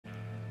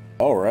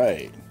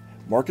Alright.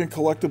 Marking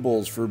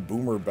collectibles for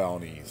boomer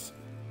bounties.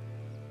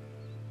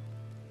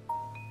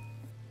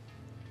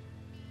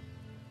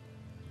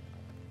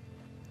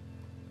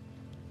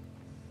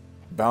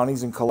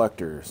 Bounties and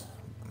collectors.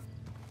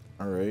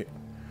 Alright.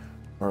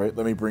 Alright,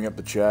 let me bring up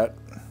the chat.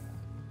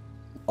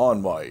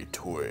 On my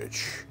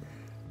Twitch.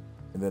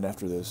 And then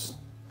after this,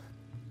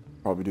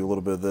 probably do a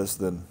little bit of this,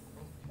 then...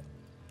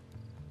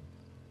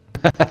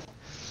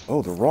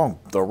 Oh, the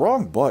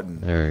wrong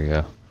button. There you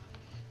go.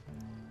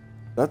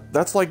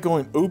 That's like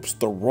going, oops,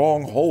 the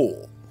wrong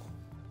hole.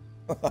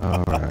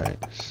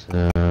 Alright,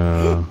 so...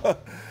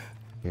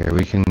 Here,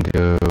 we can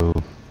go...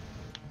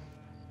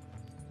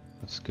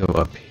 Let's go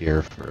up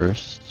here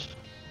first.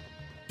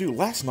 Dude,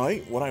 last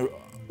night, when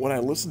I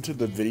listened to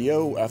the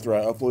video after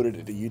I uploaded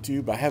it to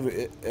YouTube,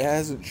 it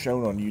hasn't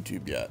shown on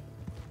YouTube yet.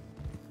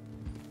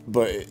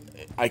 But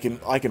I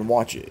can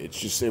watch it. It's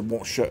just it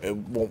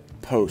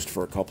won't post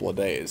for a couple of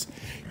days.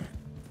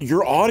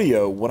 Your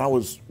audio when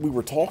we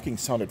were talking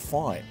sounded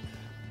fine,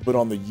 but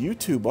on the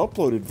YouTube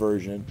uploaded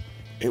version,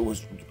 it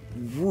was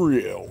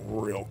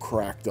real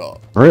cracked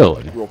up.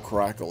 Really? Like real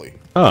crackly.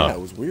 Oh. Yeah,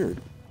 it was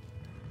weird.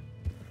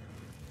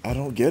 I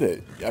don't get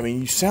it. I mean,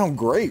 you sound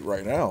great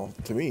right now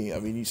to me. I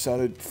mean, you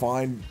sounded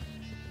fine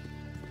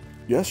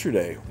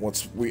yesterday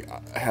once we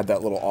had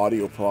that little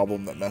audio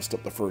problem that messed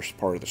up the first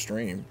part of the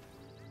stream.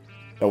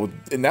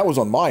 That was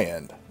on my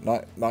end,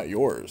 not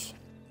yours.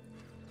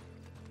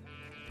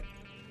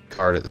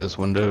 Card at this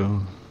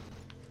window.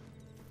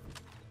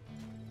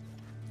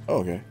 Oh,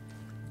 okay.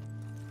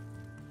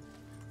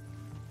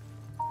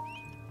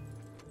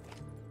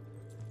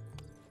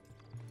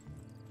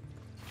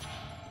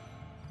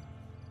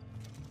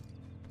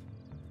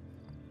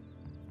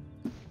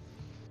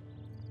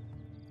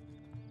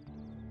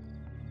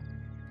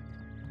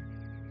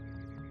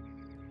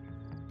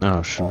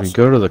 Now, should we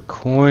go to the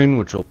coin,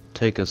 which will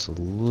take us a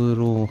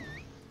little...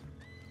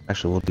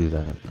 Actually, we'll do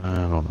that. I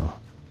don't know.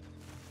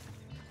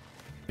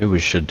 Maybe we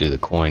should do the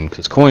coin,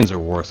 because coins are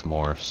worth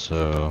more,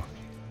 so...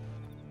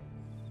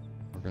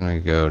 We're gonna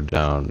go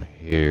down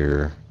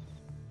here.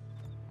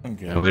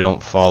 Okay. And we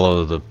don't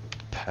follow the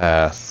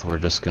path, we're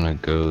just gonna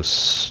go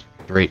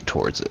straight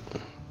towards it.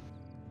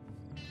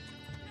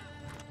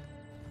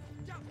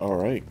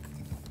 Alright.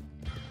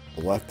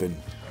 Left and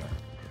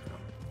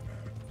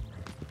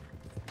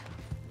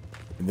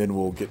then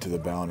we'll get to the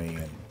bounty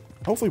and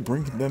hopefully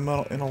bring them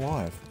out in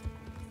alive.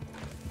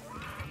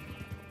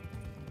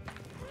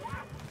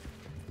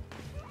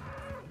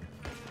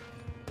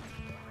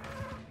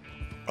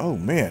 Oh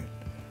man.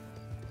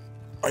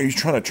 Are you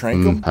trying to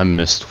trank them? I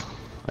missed.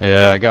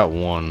 Yeah, I got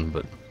one,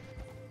 but...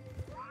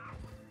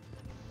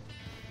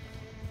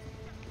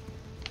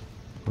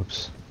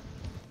 Whoops.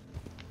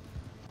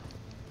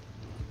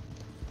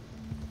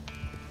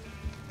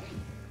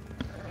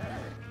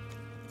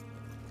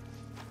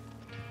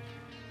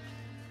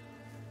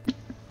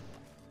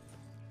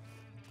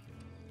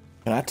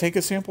 Can I take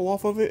a sample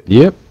off of it?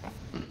 Yep.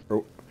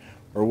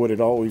 Or would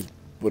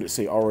it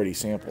say already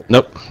sampled?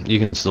 Nope, you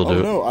can still do it.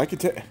 Oh no, I could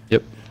take...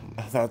 Yep.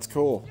 That's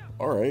cool.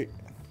 Alright.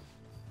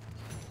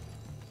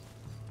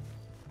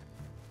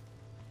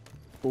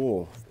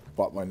 Cool.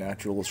 Bought my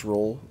naturalist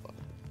roll.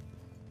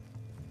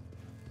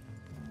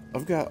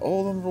 I've got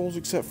all them rolls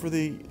except for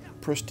the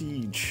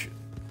prestige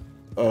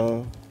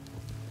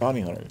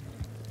bounty hunter.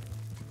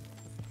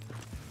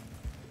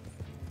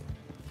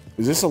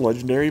 Is this a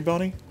legendary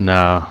bounty?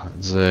 Nah,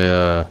 it's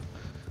a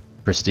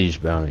prestige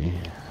bounty.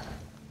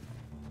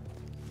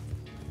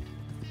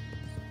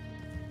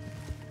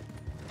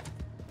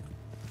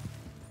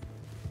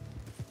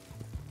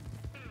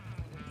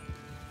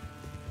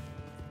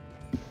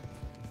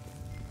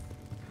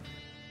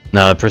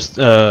 No,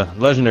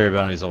 legendary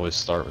bounties always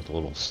start with a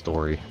little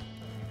story.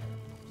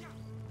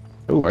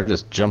 Oh, I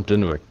just jumped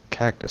into a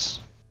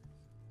cactus.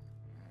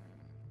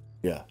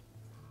 Yeah.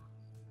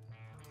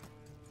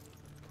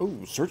 Oh,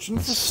 searching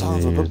for Let's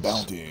signs see, of a it's-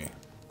 bounty.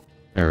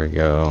 There we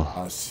go.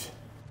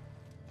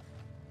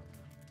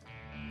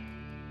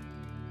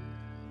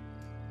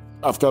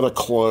 I've got a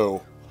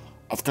clue.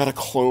 I've got a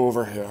clue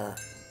over here.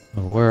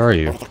 Oh, where are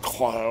you? Where's the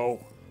clue?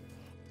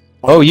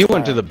 Oh, you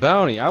went to the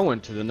bounty. I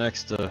went to the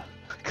next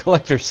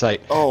collector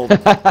site. Oh.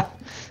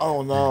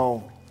 Oh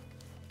no.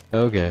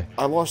 Okay.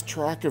 I lost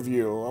track of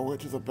you. I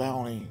went to the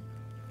bounty.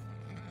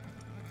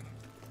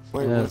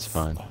 Wait, Yeah, that's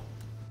fine.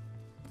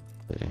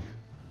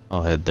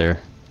 I'll head there.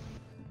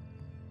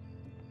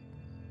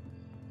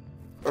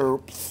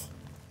 Oops.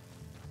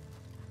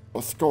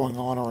 What's going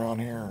on around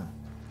here?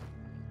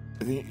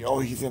 Oh,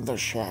 he's in the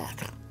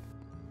shack.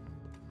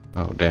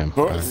 Oh, damn.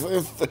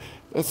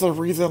 It's the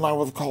reason I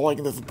was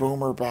calling this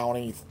boomer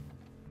bounty.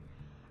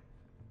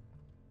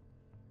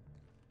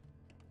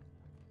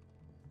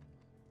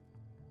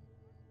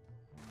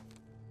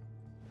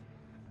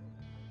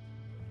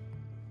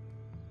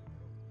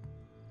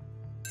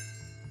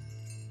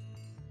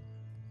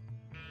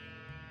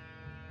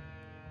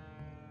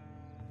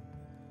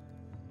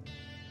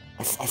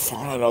 I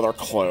found another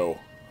clue.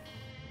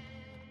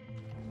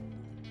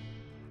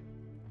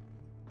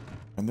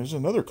 And there's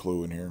another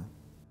clue in here.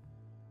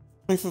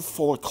 Life is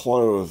full of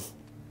clothes.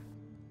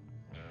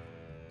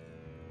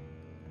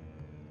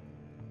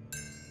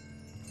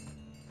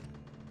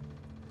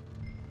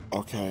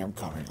 Okay, I'm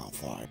coming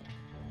outside.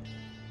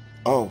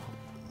 Oh,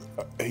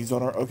 he's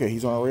on our. Okay,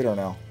 he's on our radar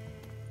now.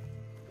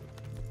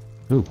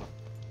 Ooh.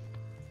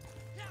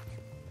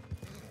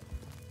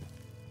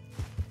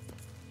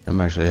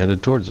 I'm actually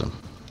headed towards him.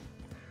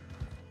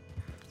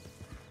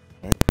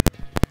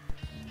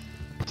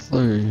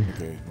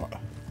 Okay.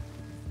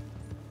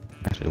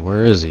 Actually,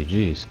 where is he?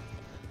 Jeez.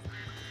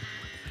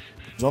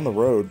 He's on the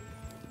road.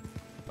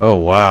 Oh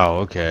wow.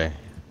 Okay.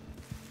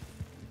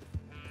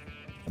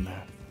 I'm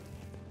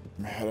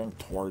heading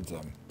towards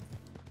him.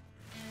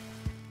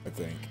 I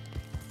think.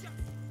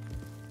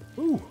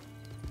 Ooh.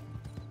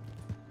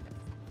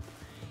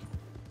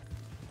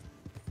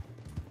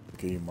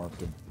 Okay, you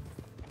marked him.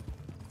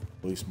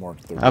 At least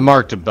marked the. I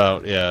marked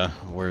about, yeah,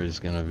 where he's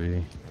gonna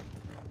be.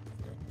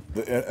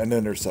 An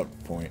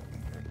intercept point.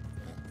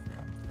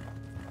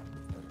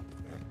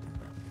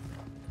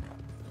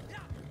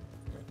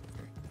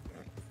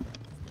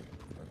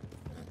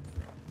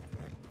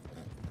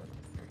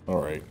 All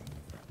right.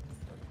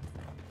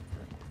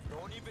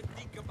 Don't even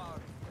think about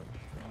it.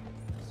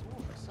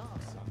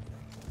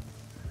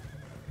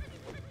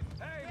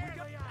 Hey, we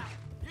got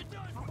you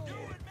done. Do it.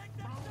 Make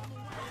that stuff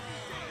away.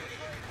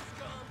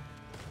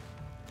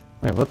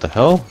 Wait, what the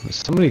hell? Is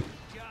somebody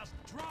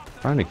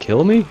trying to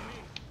kill me?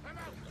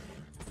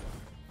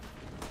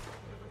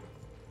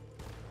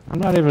 I'm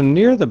not even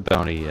near the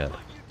bounty yet.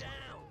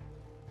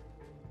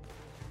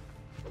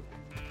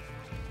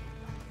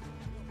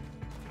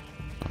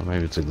 Oh,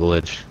 maybe it's a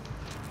glitch.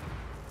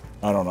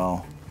 I don't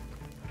know.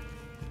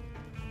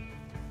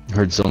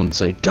 Heard someone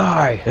say,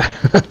 die!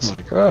 It's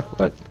like, oh,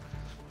 what?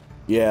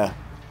 Yeah.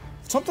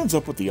 Something's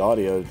up with the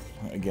audio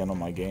again on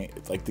my game.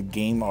 It's like the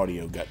game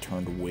audio got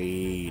turned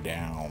way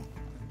down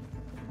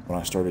when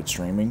I started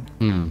streaming.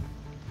 You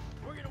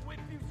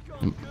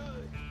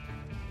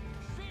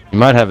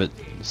might have it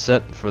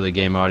set for the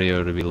game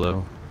audio to be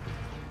low.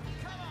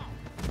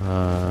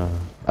 I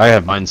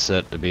have mine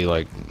set to be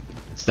like,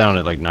 it's down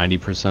at like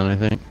 90%, I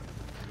think.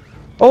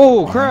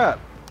 Oh crap!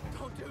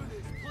 Don't do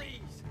this,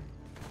 please.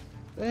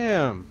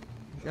 Damn!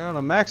 Got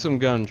a Maxim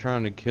gun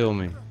trying to kill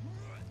me.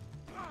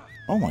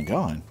 Oh my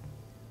god.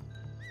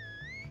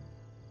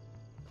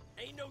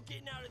 Ain't no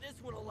getting out of this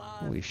one alive.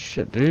 Holy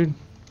shit, dude.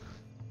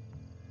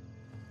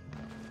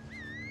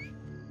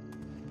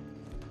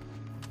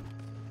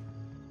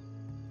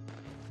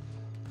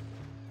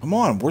 Come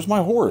on, where's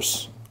my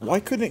horse? Why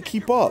couldn't it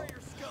keep up?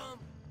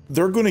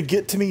 They're gonna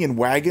get to me in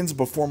wagons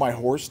before my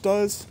horse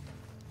does?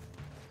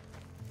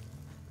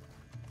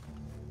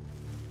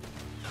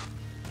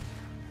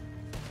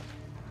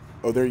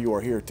 Oh, there you are.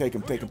 Here, take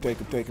him, take him, take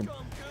him, take him.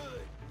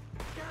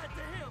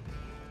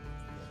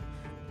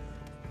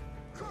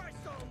 Christ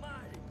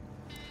almighty.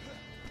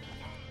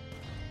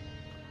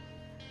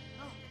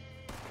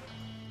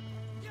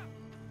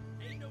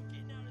 Ain't no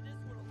getting out of this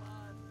one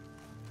alive.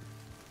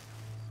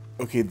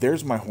 Okay,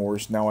 there's my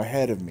horse now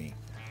ahead of me.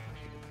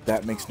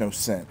 That makes no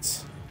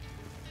sense.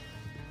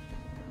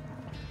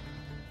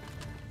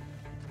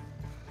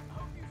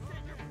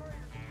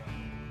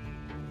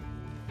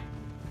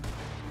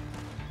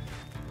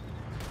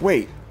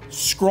 Wait,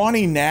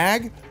 scrawny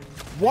nag?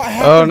 What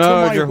happened to my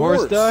horse? Oh no, did your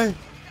horse die?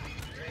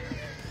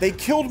 They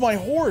killed my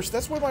horse.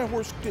 That's why my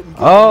horse didn't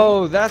get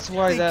Oh, that's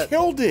why They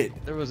killed it.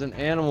 there was an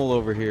animal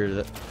over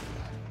here.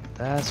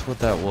 That's what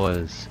that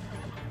was.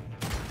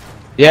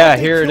 Yeah,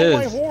 They here it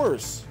killed is. my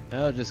horse.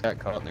 No, it just got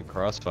caught in the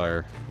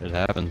crossfire. It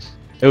happens.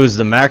 It was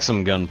the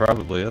Maxim gun,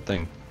 probably, that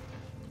thing.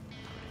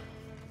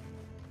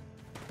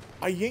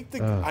 I yanked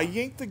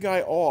the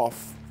guy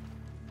off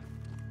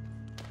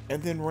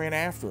and then ran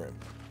after him.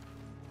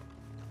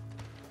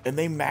 And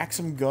they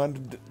Maxim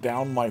gunned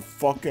down my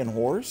fucking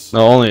horse? No,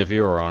 only if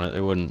you were on it. They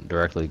wouldn't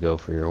directly go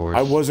for your horse.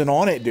 I wasn't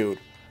on it, dude.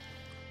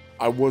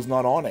 I was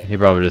not on it. He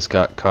probably just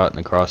got caught in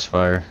the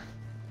crossfire.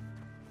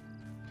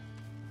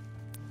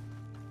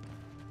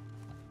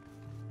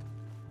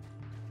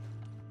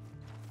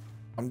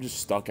 I'm just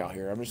stuck out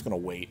here. I'm just gonna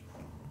wait.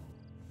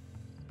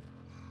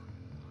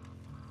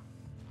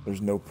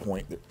 There's no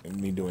point in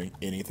me doing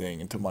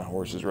anything until my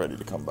horse is ready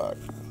to come back.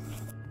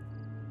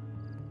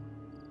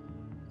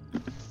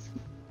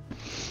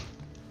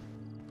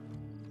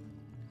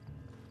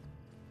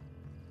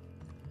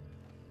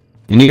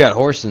 And you got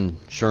horse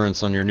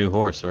insurance on your new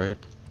horse, right?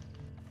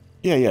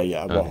 Yeah.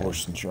 I bought Okay.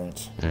 horse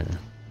insurance. Yeah.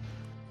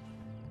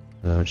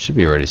 It should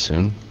be ready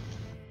soon.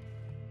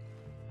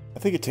 I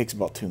think it takes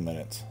about 2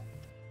 minutes.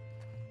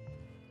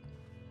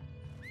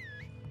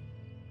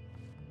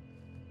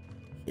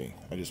 See,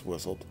 I just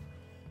whistled.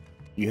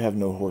 You have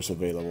no horse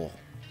available.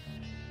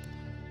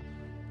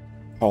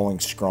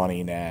 Calling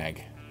scrawny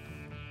nag.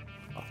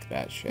 Fuck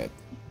that shit.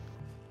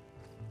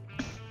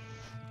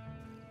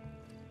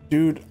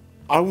 Dude,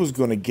 I was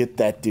gonna get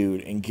that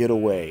dude and get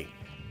away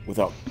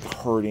without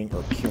hurting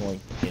or killing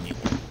anyone.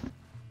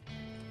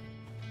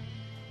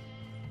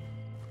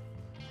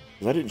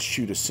 'Cause I didn't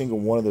shoot a single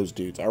one of those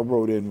dudes. I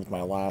rode in with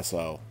my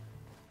lasso.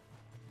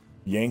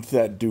 Yanked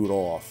that dude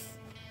off.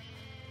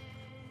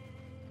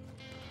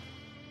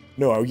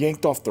 No, I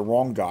yanked off the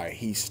wrong guy.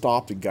 He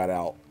stopped and got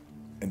out.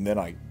 And then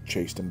I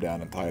chased him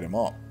down and tied him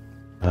up.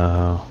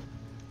 Oh.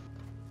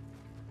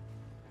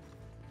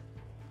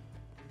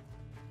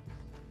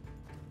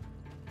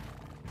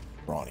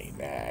 Ronnie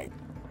Nag.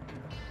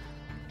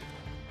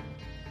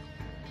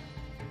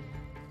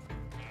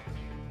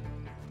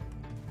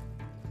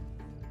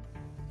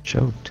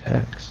 Show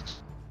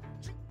text.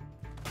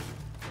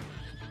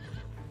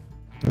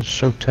 Let's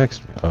show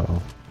text.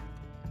 Uh-oh.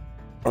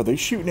 Are they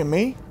shooting at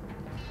me?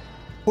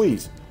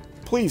 Please.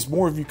 Please,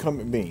 more of you come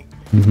at me.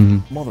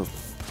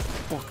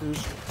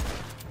 Motherfuckers.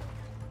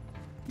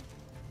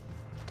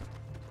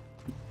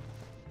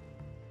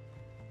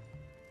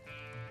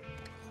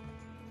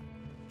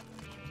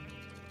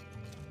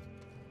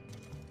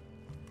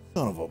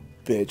 Son of a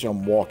bitch,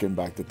 I'm walking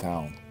back to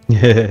town.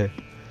 Yeah.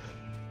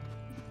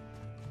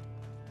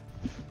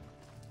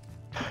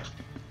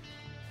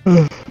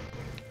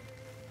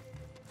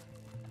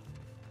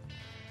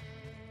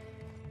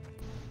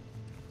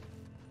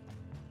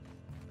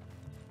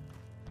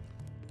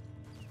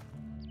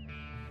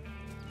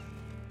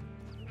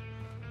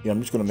 Yeah, I'm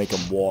just gonna make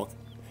him walk.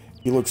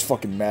 He looks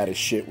fucking mad as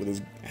shit with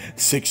his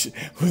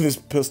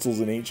pistols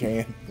in each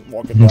hand,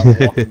 walking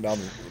down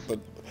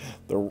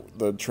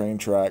the train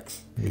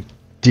tracks.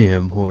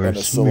 Damn horse. And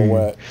a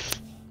silhouette.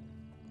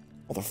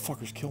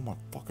 Motherfuckers kill my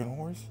fucking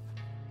horse.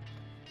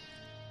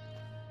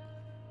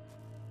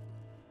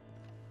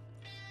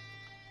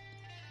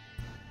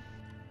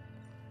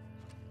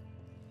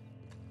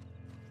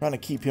 Trying to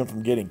keep him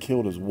from getting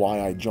killed is why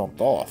I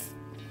jumped off.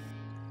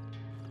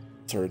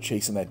 Started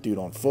chasing that dude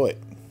on foot.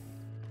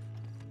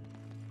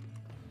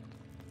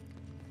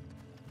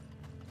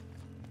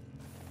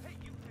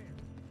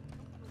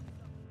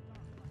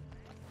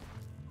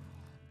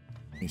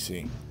 Let me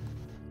see.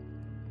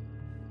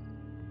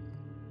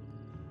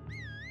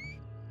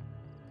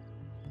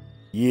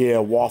 Yeah,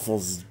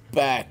 Waffles is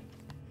back.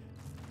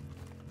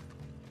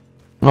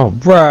 Oh,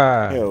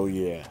 bruh. Hell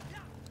yeah.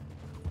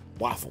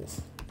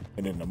 Waffles.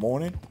 And in the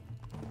morning,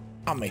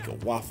 I'm making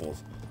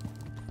waffles.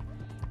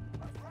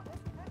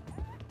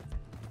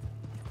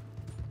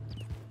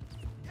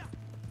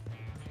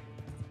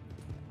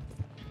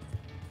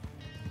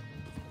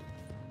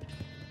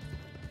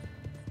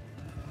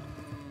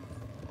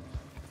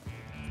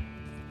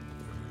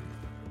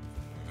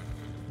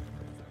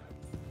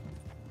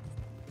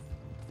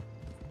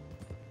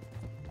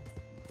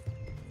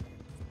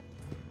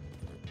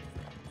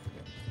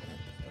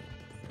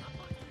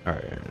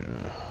 Alright.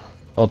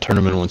 I'll turn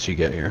them in once you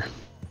get here.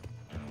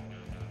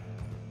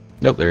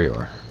 Nope, there you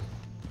are.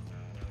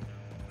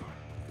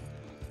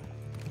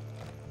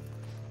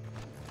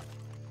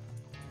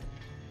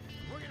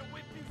 We're gonna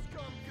whip you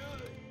scum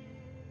good.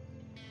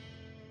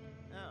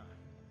 Ah,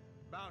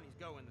 bounties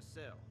go in the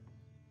cell.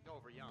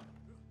 Over yonder.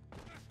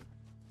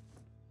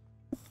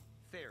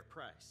 Fair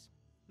price.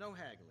 No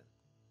haggling.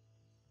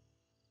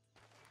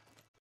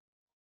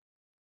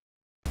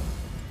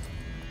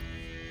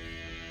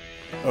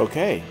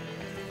 Okay.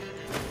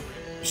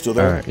 You still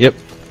there? Alright, yep.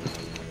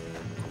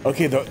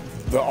 Okay, the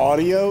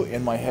audio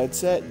in my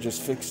headset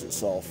just fixed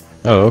itself.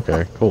 Oh,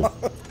 okay, cool.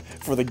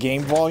 For the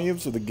game volume,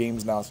 so the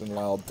game's now sounding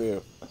loud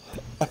too.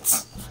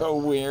 That's so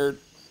weird.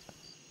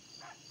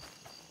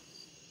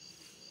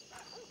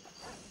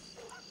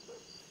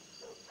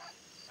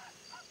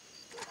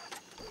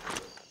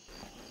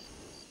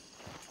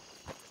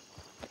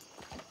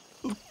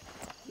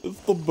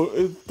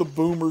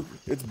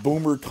 It's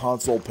boomer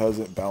console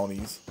peasant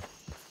bounties.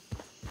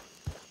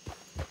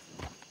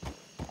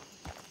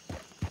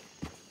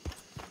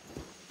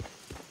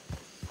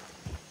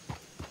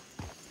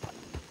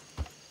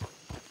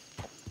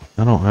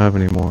 I don't have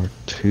any more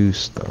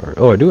 2-star.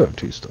 Oh, I do have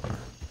 2-star.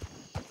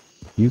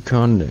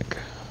 Yukon Nick.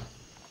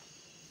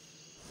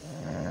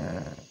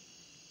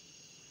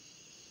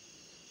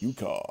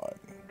 Yukon.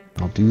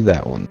 I'll do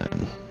that one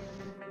then.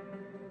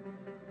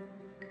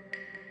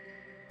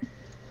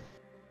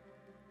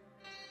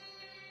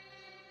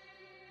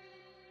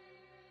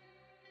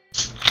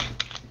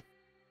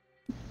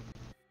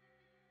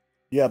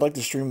 Yeah, I'd like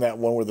to stream that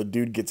one where the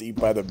dude gets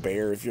eaten by the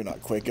bear if you're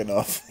not quick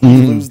enough. You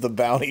lose the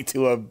bounty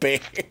to a bear.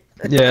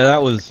 Yeah,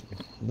 that was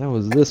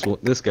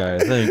this guy, I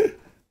think.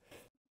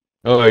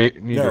 Oh, you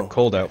need your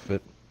cold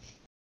outfit.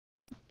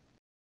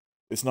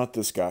 It's not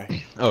this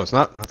guy. Oh, it's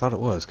not? I thought it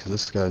was, because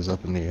this guy's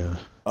up in the,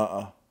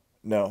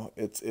 No,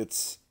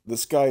 it's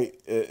this guy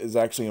is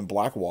actually in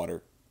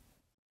Blackwater.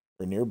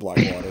 Or near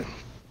Blackwater.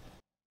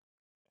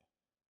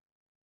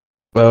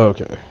 Oh,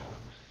 okay.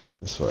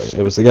 That's right.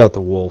 It was the guy with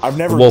the wolf. I've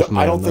never.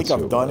 I don't think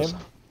I've done him.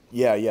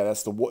 Yeah,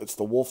 that's it's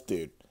the wolf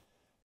dude.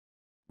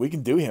 We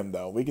can do him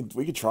though. We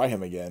could try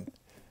him again.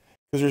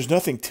 Because there's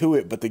nothing to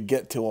it but to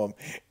get to him,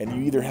 and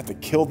you either have to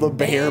kill the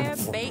bear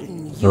before.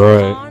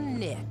 Right.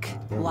 Nick.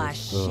 Why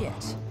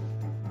shit.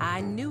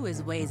 I knew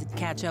his ways would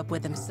catch up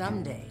with him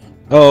someday.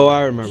 Oh,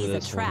 I remember He's a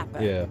this one.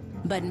 trapper. Yeah.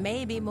 But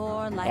maybe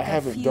more like I a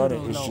haven't done it.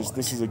 feudal It's just lord.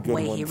 this is a good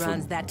Way one he for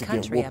runs that to get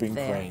country up whooping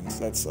there. cranes.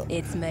 That's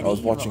It's I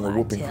was watching a medieval, I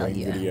whooping tell crane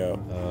ya.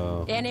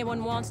 video.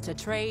 Anyone wants to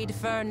trade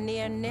for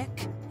near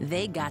Nick,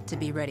 they got to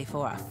be ready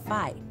for a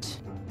fight.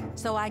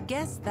 So I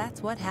guess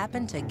that's what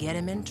happened to get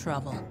him in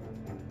trouble.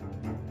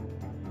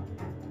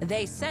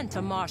 They sent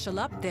a marshal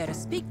up there to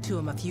speak to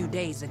him a few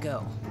days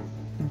ago.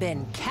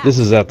 Been captured. This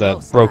is at that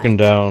most broken like.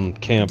 down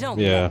camp. Don't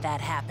Yeah. let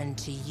that happen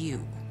to you.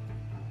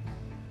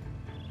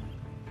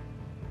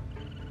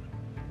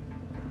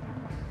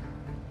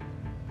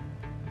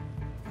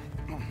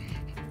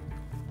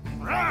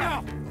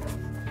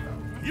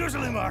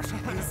 Usually, Marshal,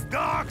 it's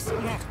dogs who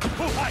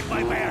fight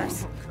my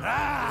bears.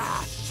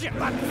 Ah, shit,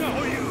 but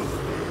no you.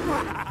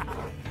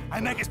 I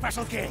make a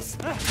special case.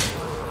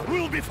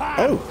 We'll be fine.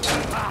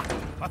 Oh.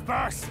 But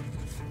first,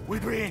 we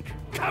drink.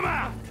 Come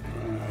on.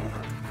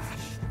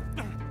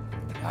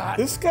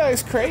 This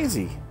guy's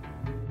crazy.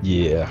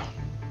 Yeah.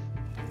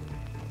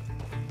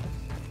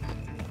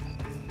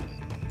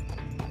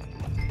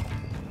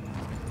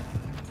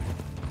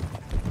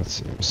 Let's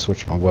see.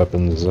 Switch my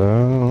weapons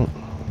out.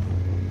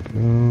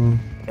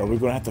 Are we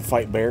gonna have to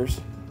fight bears?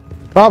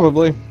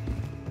 Probably.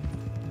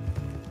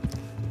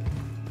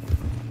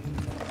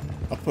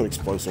 I'll put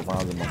explosive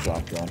rounds in my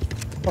shotgun.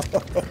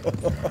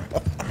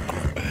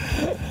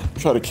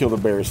 Try to kill the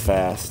bears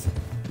fast.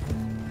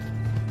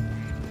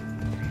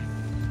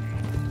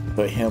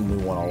 But him we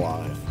want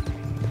alive.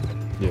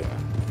 Yeah.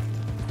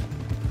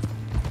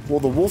 Well,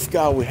 the wolf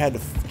guy, we had to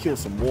kill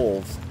some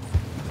wolves.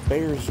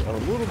 Bears are a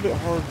little bit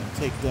hard to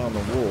take down the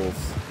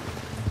wolves.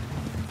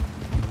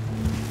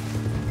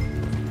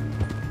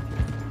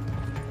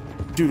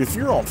 Dude, if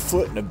you're on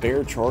foot and a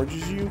bear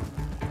charges you,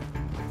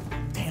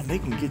 damn, they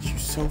can get you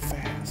so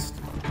fast.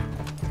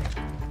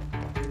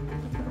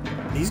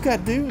 He's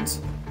got dudes.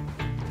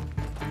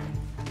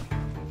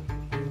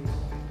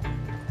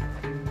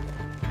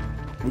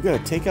 We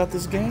gotta take out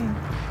this game.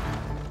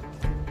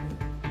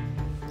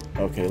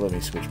 Okay, let me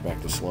switch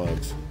back to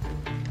slugs.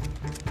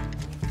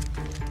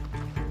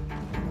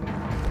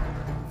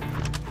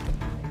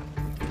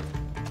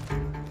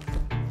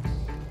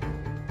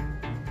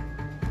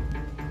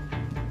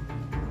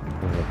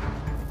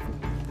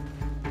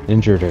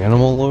 Injured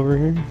animal over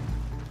here?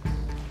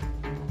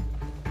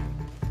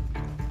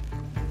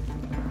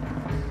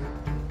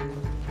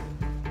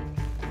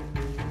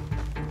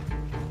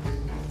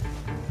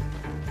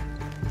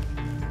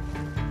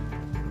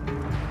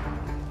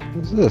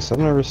 What's this? I've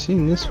never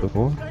seen this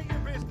before. Take your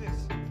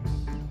business.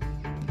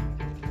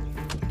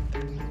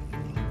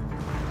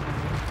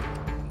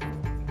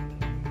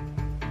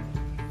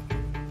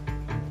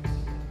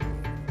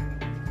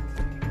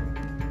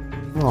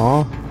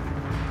 Aw.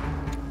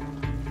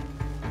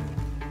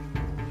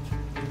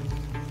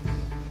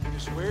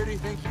 Just where do you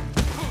think?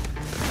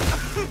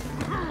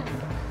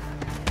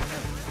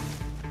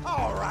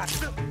 All right.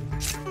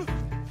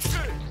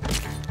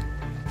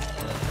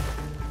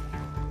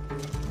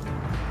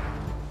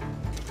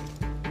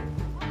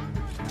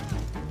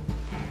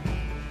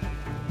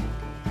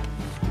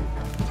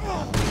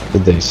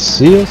 Did they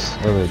see us?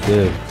 Oh, they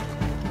did.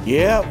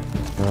 Yep.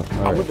 Oh, I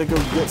alright. went to go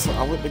get some.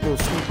 I went to go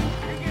sneak.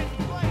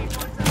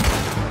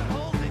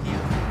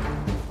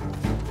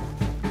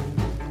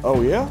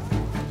 Oh yeah.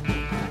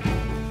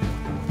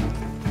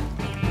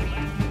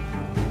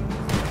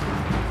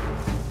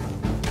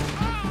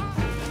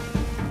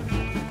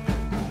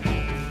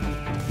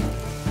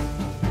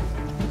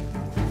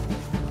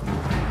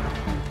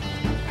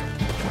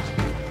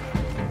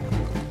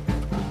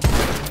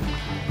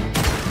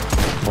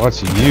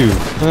 What's you?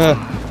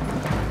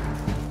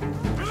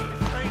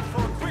 Train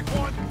for a quick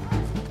one.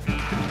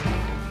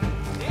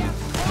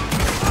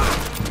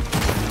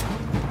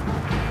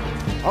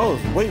 I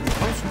was waiting.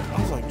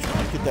 I was like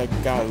trying to get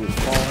that guy who was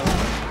falling.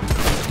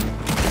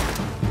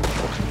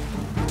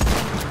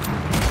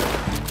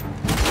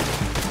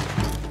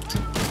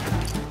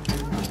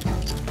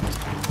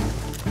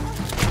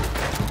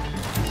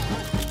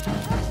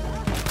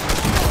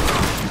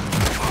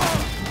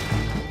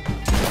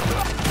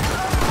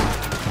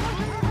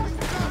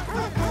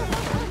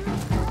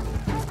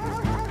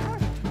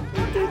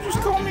 Dude, just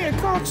call me a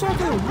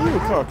cocksucker. You a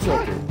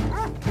cocksucker.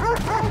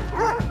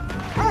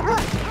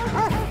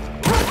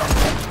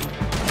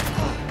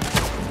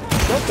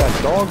 Shut that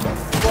dog the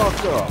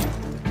fuck up.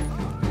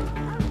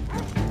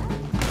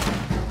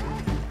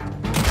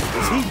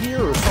 Is he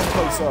here or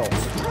someplace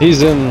else?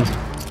 He's in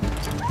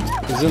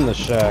the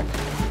shack.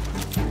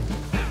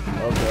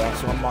 Okay,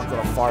 so I'm not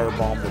gonna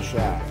firebomb the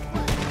shack.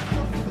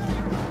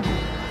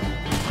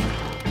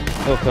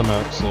 He'll come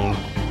out soon.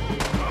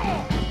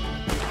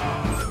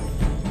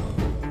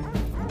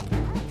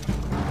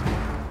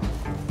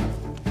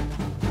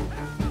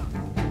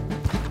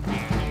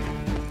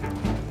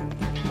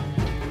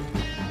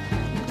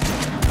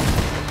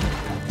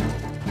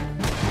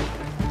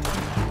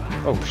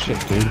 Oh shit,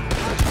 dude.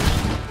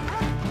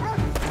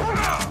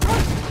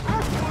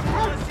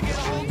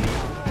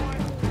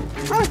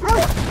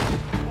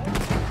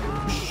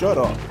 Shut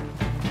up.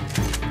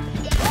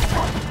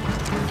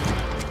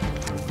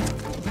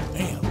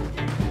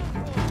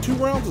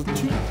 2 rounds of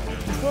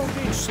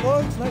 12-gauge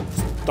slugs? And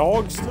that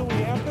dog still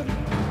yapping?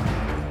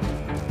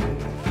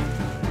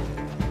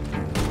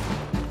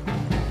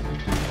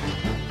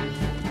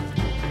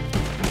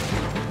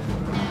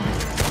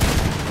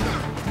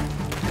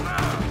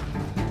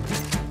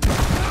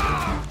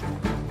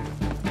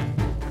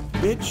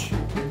 Bitch.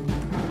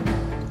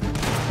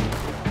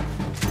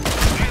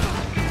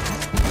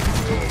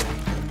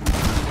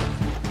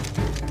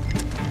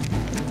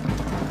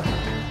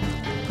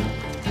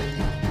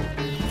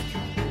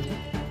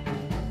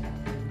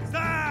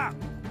 Stop!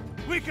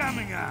 We're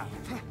coming out.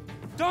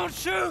 Don't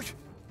shoot!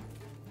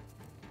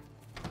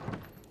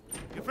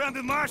 Your friend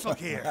the Marshal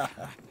here.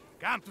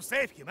 Come to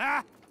save him,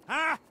 huh?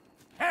 Huh?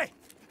 Hey,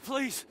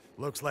 please.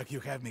 Looks like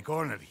you have me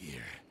cornered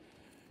here.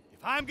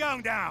 If I'm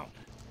going down,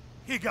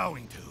 he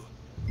going to.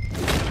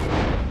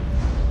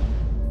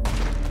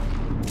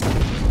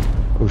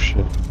 Oh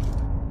shit.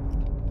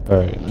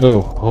 Alright.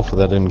 Oh,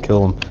 hopefully that didn't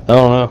kill him. I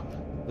don't know.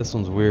 This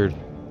one's weird.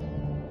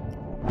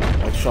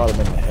 I shot him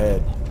in the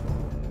head.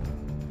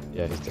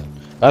 Yeah, he's dead.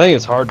 I think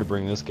it's hard to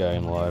bring this guy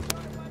in alive.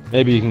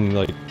 Maybe you can,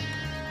 like...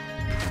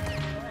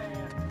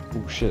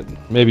 Oh shit.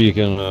 Maybe you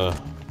can,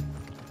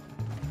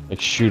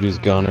 like, shoot his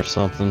gun or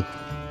something.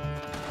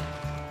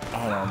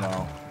 I don't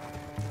know.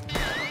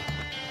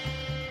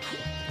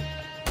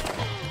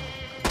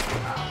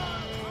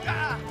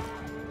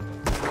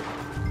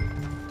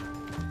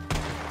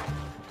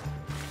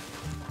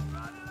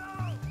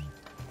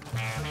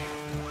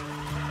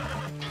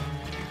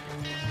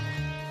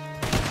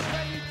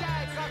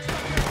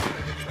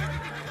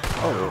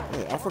 Oh,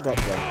 hey, I forgot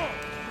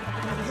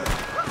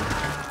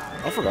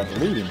to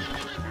loot him.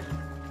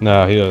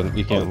 No, he doesn't.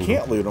 You Oh, can't you loot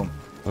can't him. loot him.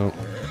 Oh.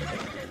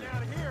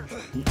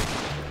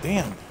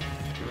 Damn.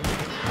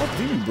 How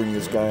do you bring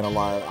this guy in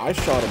alive? I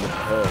shot him in the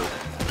head.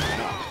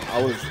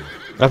 I was...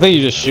 I think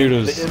you just shoot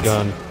his The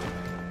gun.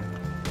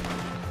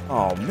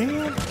 Oh,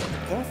 man.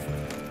 That's...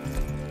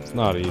 It's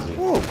not easy.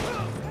 Whoa.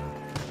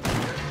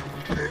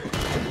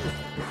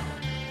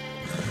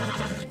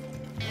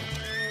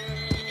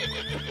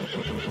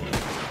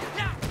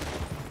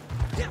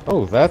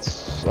 Oh,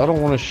 that's... I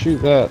don't want to shoot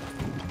that.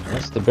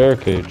 That's the bear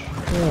cage.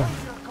 Yeah.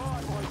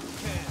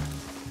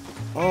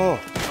 Oh.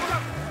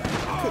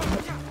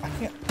 I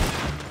can't...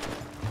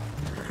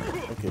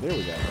 Okay, there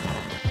we go.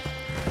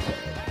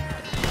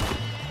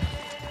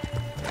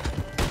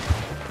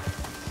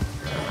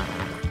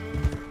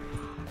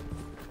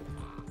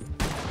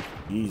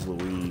 Jeez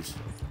Louise.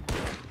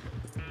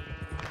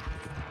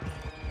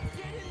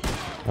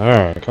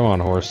 Alright, come on,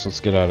 horse. Let's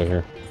get out of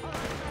here.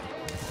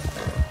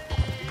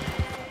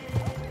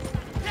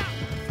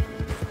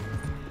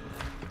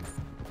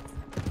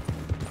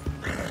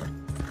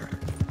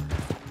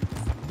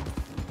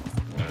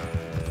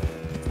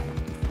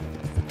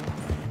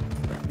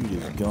 You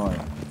just gone.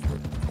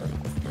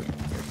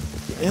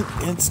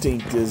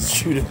 Instinct is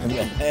shoot him in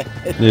the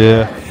head.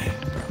 Yeah.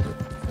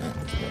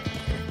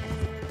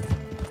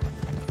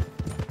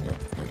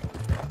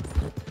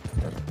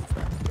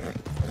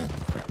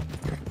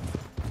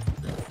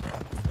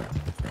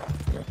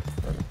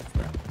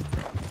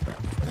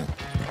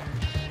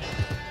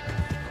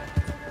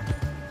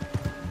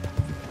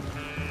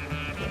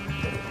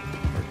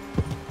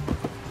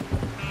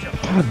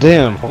 God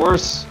damn,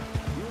 horse.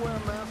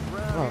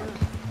 Fuck.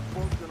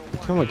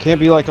 Come on, can't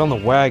be like on the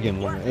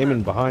wagon. When you're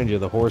aiming behind you,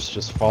 the horse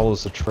just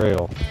follows the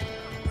trail.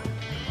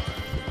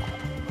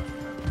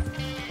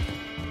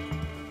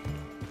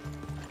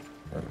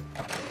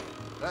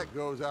 That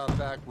goes out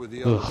back with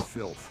the other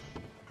filth.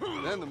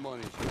 Then the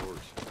money's yours.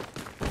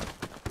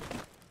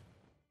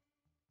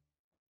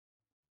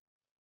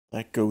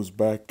 That goes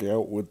back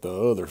out with the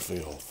other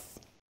filth.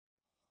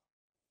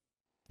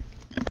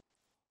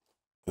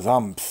 'Cause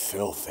I'm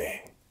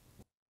filthy.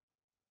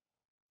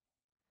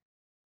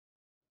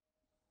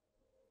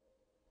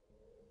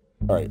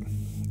 Alright,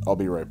 I'll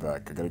be right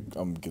back. I'm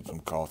gonna get some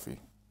coffee.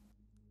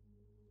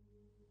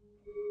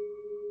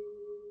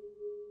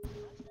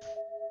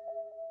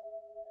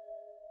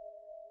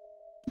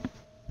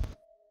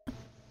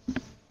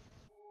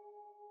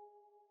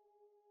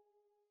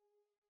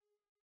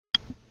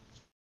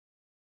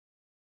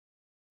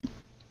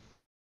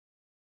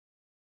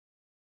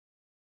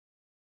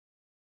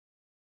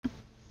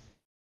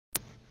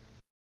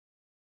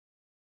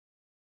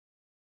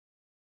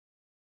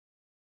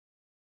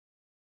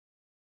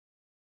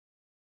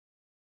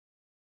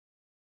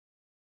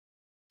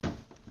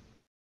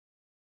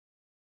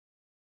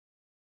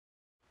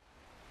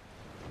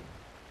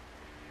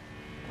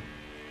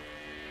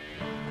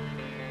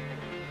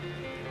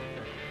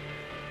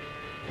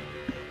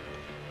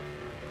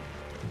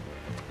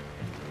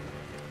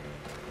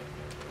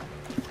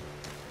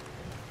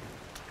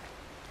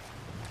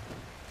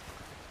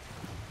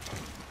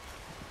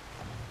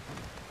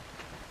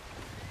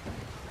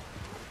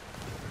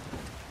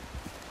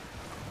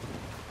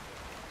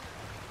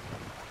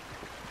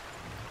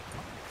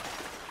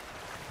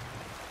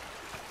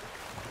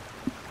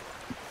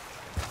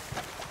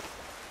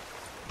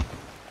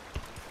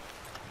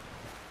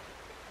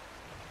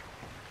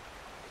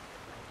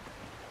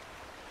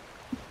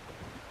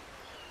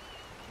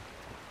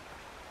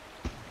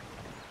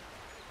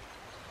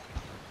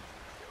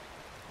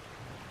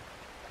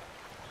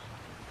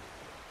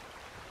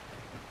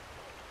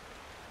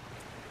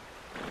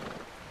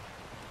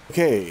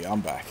 Okay,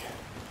 I'm back.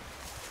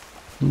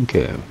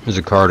 Okay, there's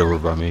a card over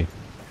by me.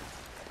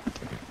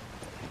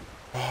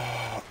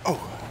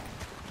 Oh,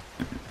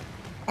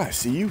 I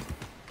see you.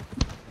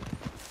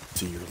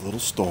 See your little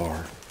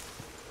star.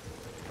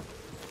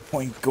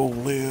 Twinkle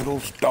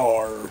little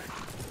star.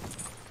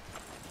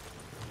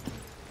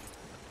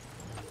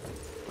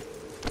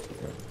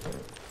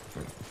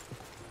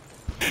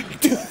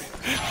 Dude,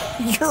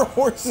 your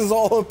horse is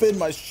all up in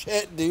my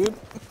shit, dude.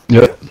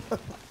 Yep.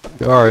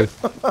 Sorry.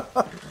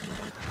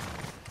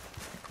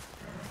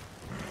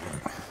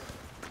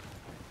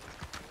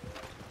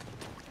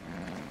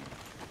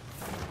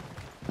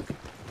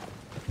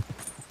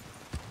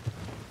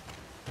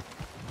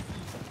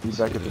 You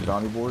back at the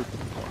Donny board?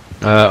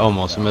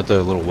 Almost. I'm at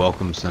the little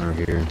welcome center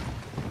here.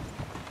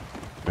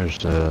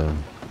 There's a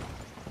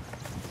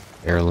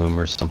heirloom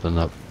or something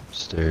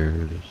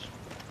upstairs.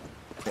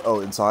 Oh,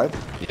 inside?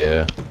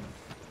 Yeah.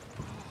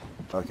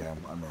 Okay,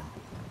 I'm in.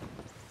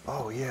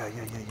 Oh, yeah.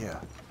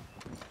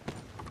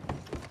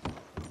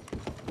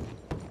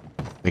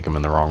 I think I'm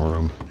in the wrong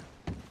room.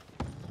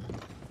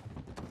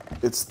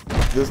 It's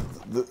this,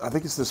 I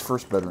think it's this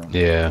first bedroom.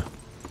 Yeah.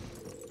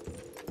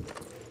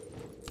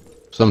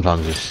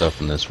 Sometimes there's stuff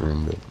in this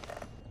room, but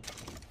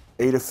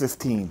 8 of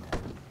 15.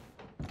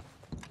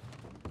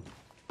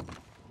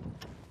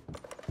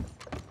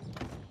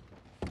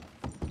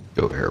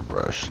 go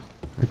hairbrush.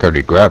 I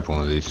already grabbed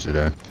one of these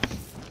today.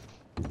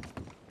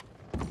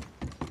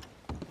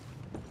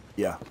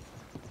 Yeah.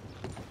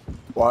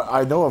 Well,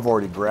 I know I've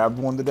already grabbed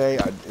one today.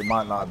 It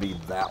might not be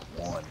that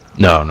one.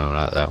 No,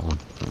 not that one.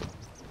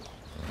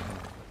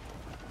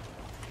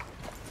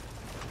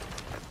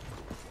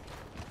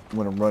 I'm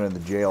gonna run in the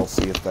jail,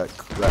 see if that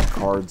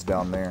card's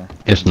down there.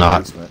 It's in the not.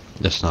 basement.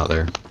 It's not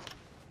there.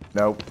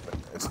 Nope.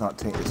 It's not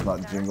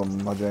jingle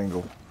my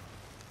jangle.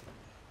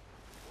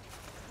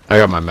 I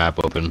got my map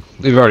open.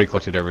 We've already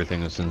collected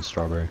everything that's in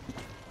Strawberry.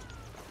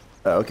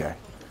 Oh, okay.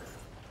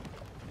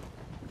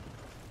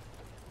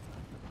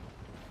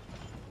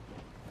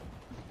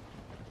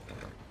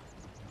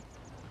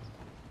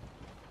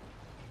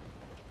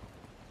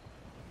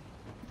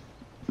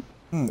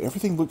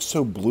 Everything looks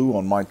so blue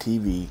on my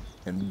TV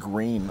and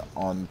green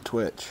on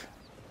Twitch.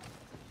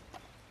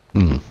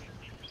 Hmm.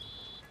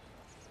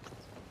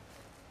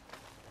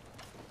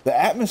 The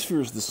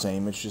atmosphere is the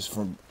same, it's just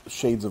from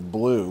shades of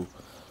blue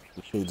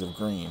to shades of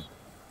green.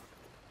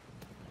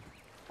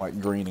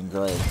 Like green and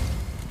gray.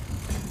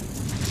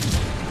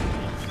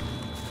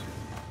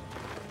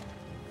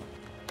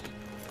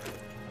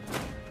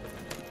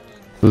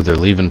 Ooh, they're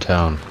leaving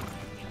town.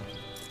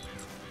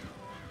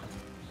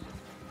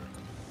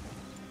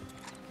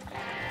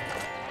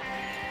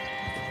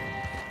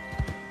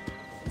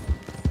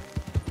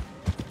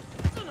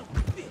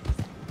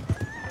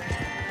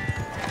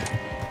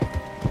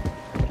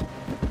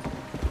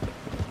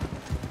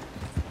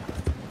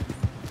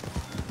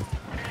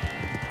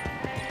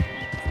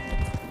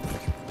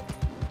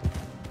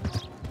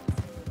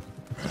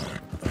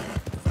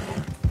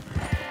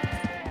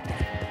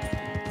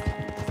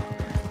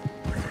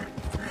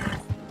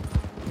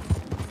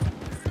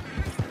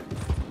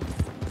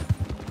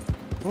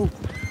 Oh.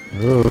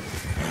 Whoa.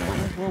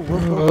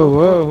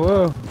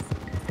 Whoa.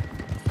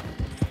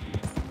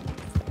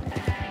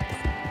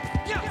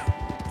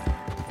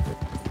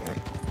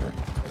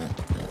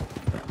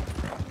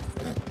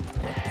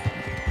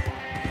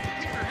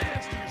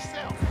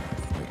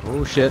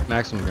 Oh shit,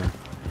 Maximum gun.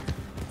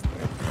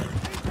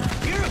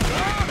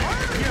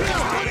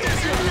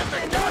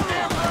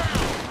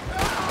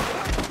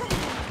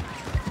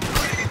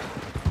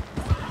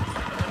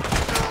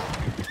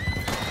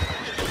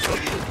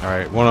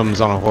 Alright, one of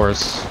them's on a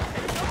horse.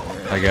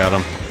 I got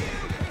him.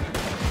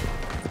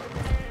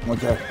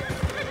 Okay.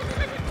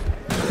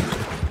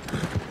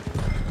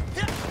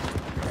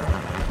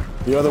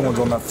 The other one's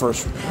on the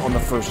first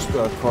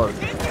card.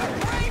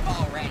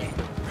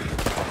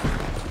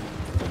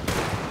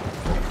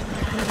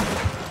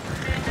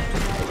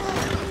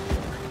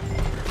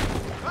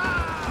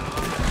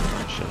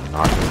 Should have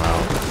knocked him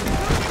out.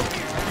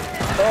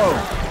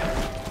 Oh!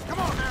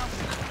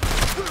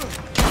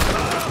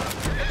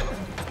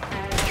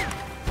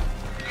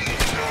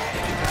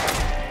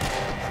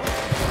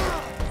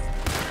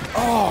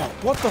 Oh,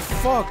 what the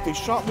fuck? They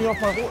shot me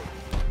off my horse.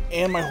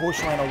 And my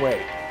horse ran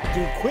away.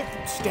 Dude, quit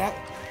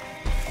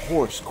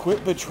horse,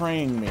 quit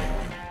betraying me.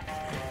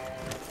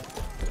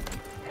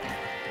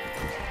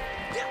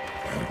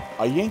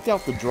 I yanked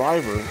out the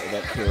driver of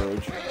that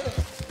carriage.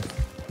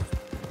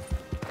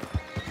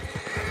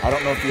 I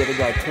don't know if the other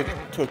guy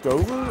took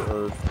over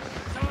or...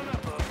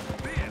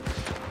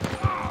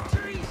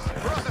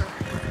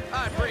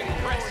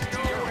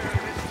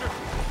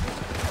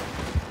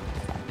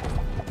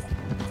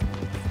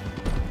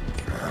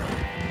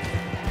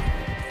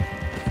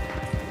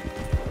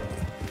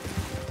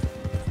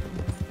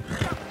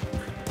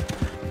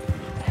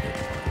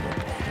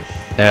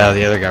 Yeah,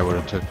 the other guy would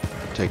have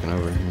taken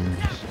over here.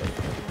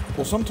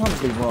 Well, sometimes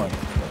they run.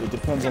 It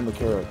depends on the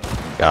character.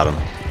 Got him.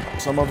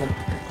 Some of them...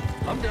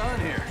 I'm done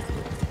here.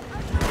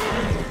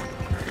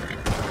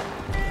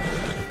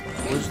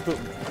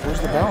 Where's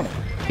the bounty?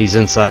 He's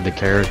inside the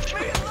carriage.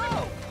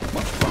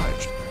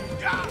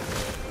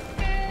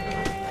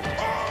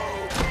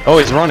 Oh,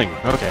 he's running.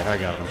 Okay, I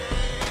got him.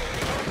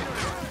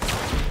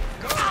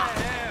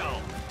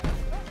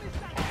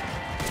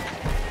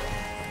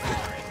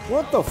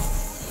 What the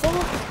fuck?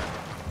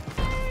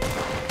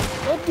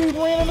 That dude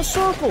ran in a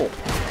circle.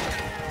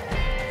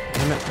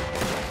 Damn it.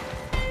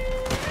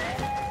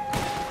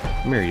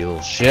 Come here, you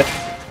little shit.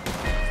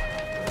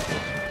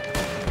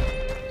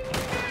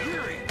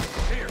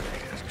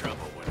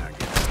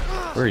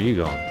 Where are you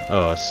going?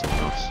 Oh, that's something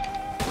else.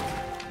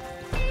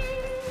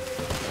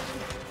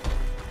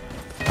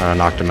 I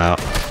knocked him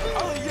out.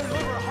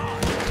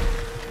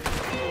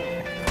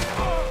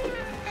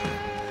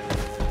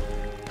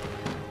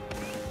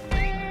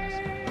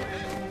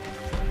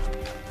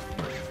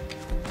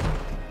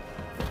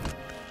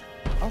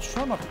 I was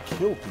trying not to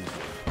kill people.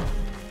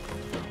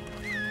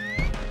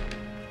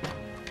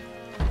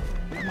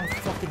 Where's my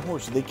fucking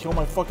horse? Did they kill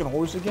my fucking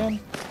horse again?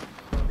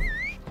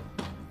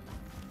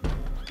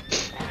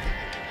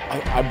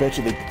 I bet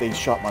you they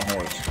shot my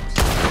horse.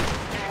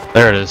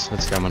 There it is.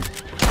 It's coming.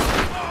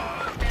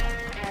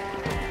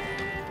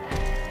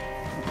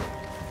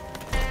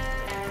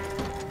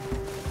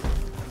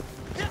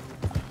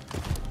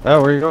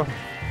 Oh, where you going?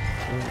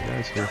 Oh, the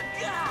guy's here.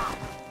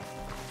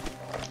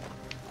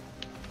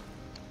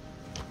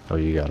 Oh,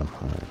 you got him.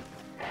 All right.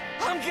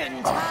 I'm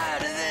getting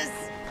tired of this.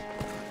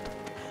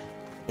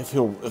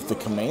 If the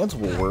commands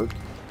will work.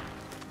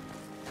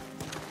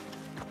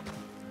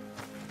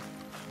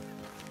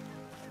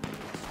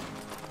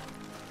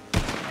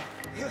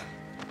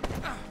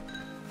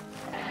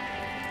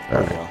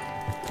 There we go.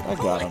 I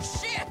got him.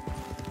 Shit.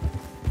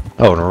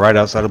 Oh, and we're right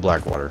outside of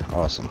Blackwater.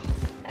 Awesome.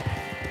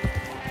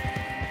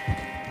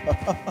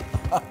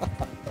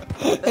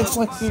 It's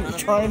like he was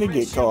trying to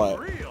get caught.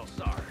 Real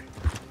sorry.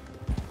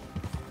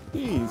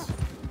 Jeez.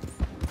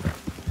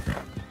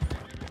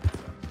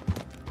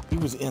 He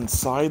was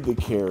inside the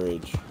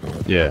carriage.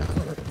 Yeah.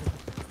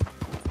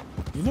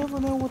 You never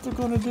know what they're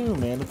going to do,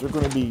 man. If they're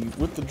going to be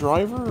with the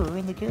driver or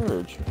in the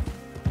carriage.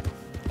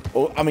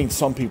 Well, I mean,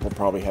 some people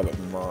probably have it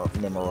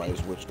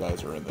memorized which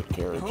guys are in the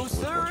carriage. Oh, which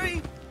ones are-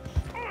 sorry.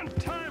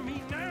 Untie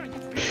me now, you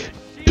piece of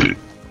shit.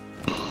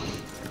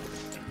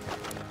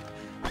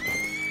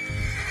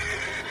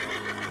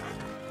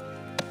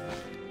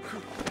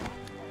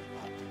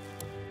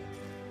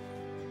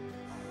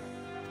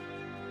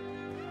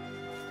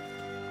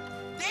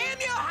 Damn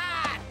you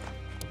hot.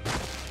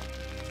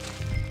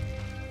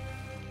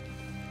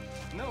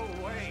 No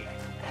way.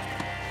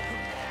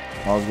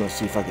 I was going to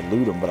see if I could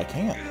loot them, but I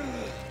can't.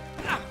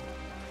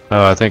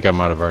 Oh, I think I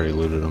might have already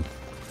looted him.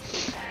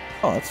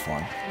 Oh, that's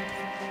fine.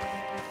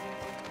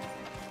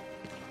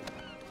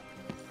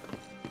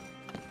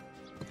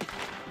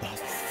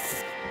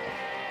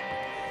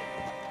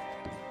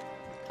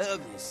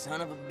 Ugly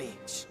son of a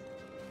bitch.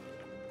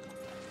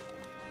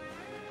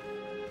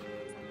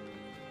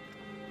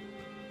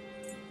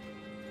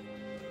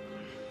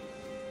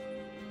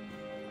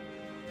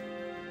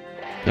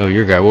 Oh,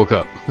 your guy woke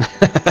up.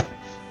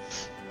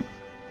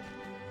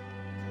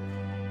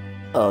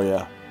 Oh,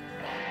 yeah.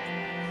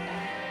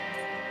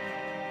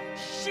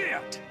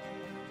 Shit.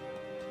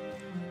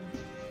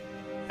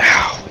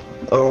 Ow.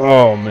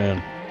 Oh, man.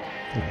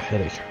 I have a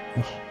headache.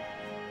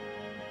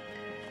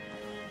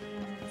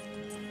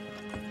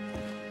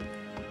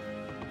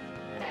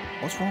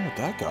 What's wrong with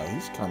that guy?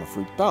 He's kind of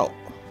freaked out.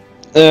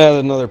 Yeah,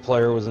 another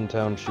player was in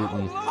town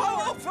shooting.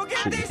 Oh, forget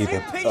Shooting this, people.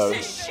 you piece Oh.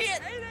 of shit.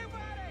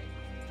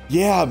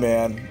 Yeah,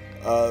 man.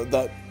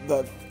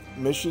 That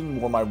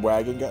mission where my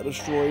wagon got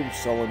destroyed,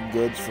 selling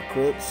goods for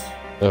crits.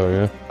 Oh,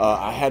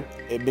 yeah?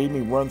 It made me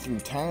run through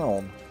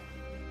town,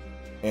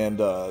 and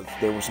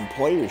there were some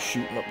players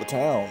shooting up the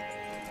town,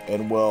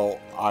 and well,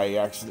 I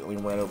accidentally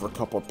ran over a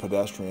couple of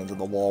pedestrians, and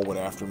the law went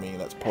after me, and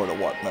that's part of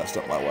what messed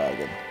up my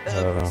wagon.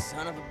 Ugly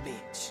son of a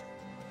bitch.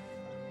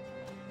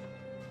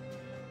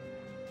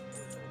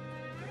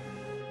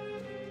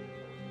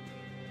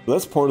 But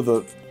that's part of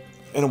the,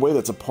 in a way,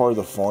 that's a part of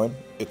the fun.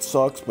 It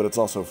sucks, but it's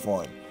also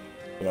fun.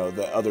 You know,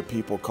 that other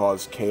people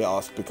cause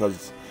chaos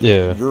because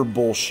your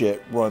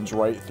bullshit runs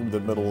right through the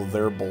middle of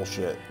their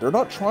bullshit. They're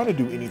not trying to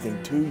do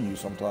anything to you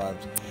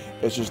sometimes.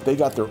 It's just they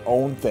got their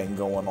own thing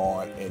going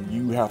on, and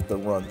you have to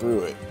run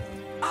through it.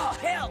 Oh,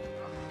 hell.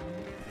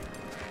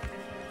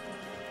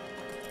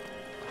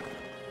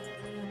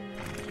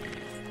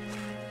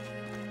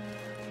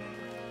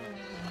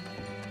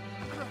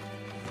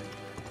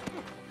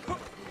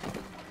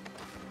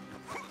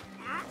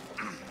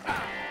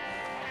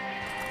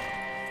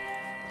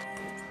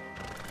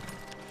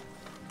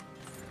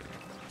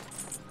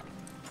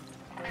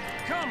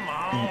 Come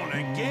on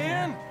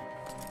again.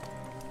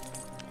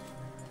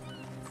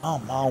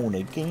 I'm on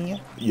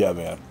again. Yeah,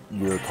 man,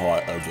 you're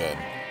caught again.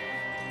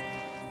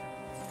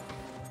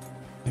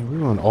 Hey, we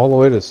went all the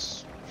way to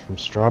from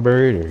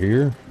Strawberry to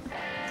here.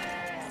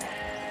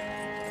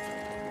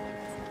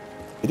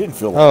 It didn't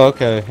feel like Oh,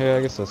 okay. Yeah,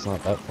 I guess that's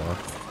not that far.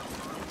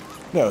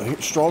 no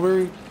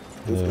Strawberry.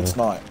 It's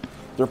not.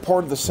 They're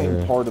part of the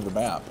same part of the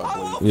map, I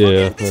believe.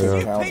 Yeah, Forget this,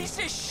 they you are. piece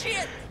of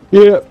shit!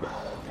 Yep.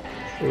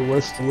 Or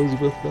West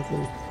Elizabeth,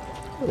 definitely.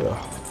 Yeah.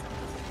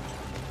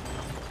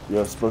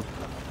 Yeah, it's both,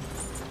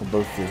 they're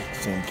both the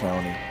same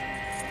county,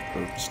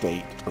 or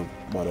state, or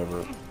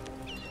whatever.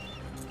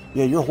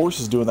 Yeah, your horse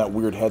is doing that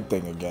weird head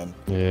thing again.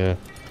 Yeah.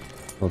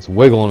 Well, it's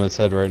wiggling its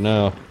head right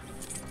now.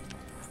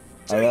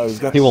 I know, he's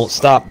got... He won't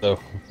stop, though.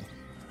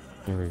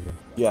 There we go.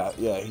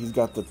 Yeah, he's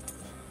got the...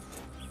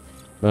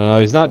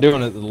 No, he's not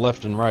doing it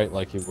left and right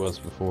like he was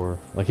before.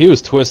 Like, he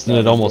was twisting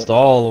it almost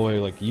all the way,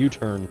 like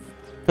U-turn.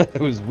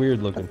 It was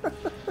weird looking.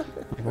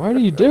 Like, what are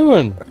you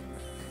doing?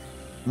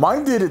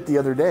 Mine did it the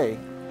other day.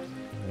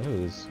 It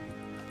was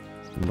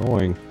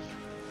annoying.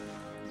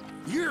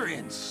 You're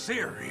in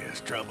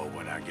serious trouble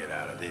when I get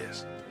out of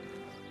this.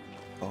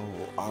 Oh,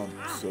 I'm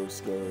so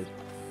scared.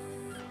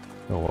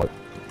 Oh, what?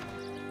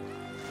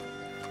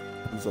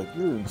 He's like,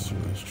 you're in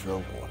serious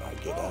trouble when I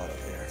get out of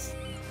this.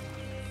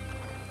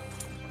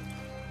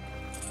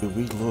 Do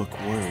we look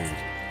worried?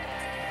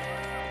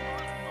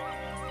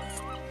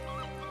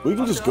 We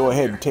can just go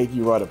ahead and take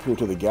you right up here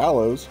to the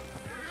gallows.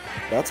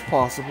 That's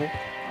possible.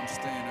 I'm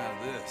staying out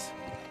of this.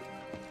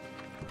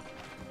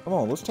 Come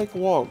on, let's take a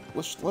walk.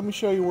 Let me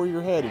show you where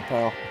you're headed,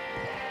 pal.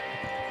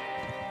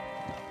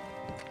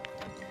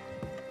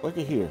 Look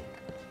at here.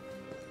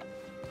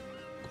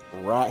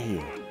 Right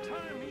here.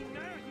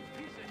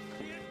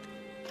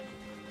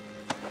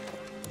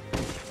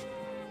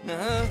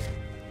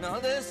 None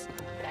of this?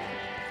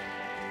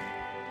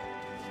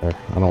 There,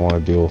 I don't want to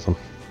deal with him.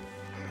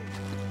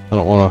 I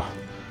don't want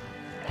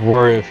to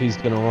worry if he's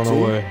going to run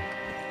away.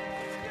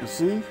 You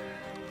see?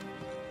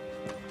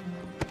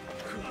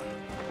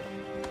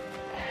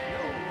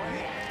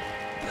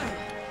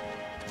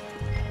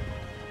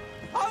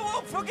 I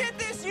won't forget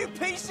this, you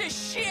piece of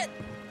shit!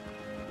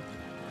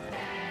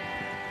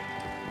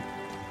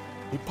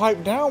 He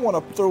piped down when I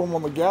threw him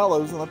on the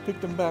gallows and I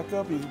picked him back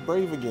up. He's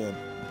brave again.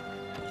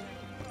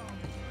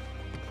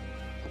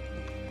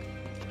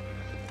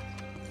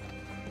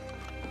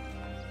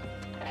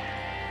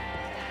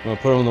 Want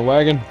to put him in the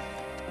wagon?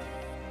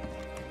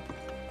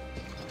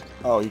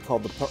 Oh, he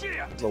called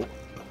the...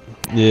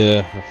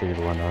 Yeah, I figured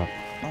why not.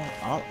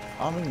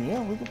 I mean,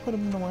 yeah, we can put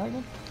him in the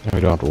wagon. We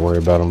don't have to worry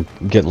about him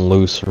getting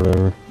loose or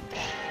whatever.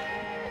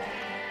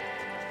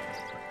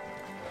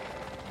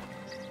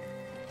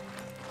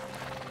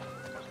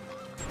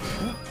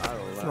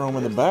 Throw him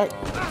in the back.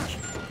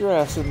 Get your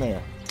ass in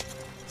there.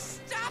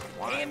 Stop,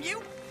 damn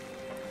you!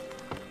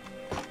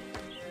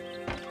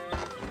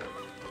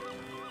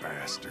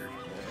 Bastard.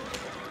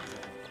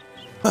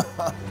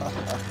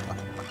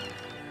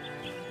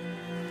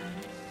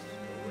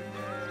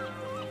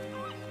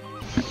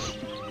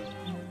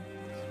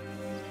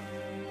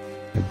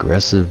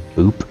 Aggressive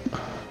Boop.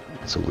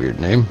 That's a weird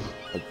name.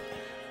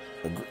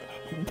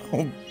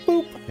 Boop.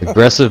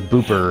 Aggressive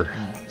Booper.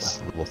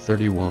 It's level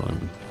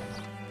 31.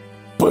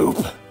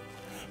 Boop.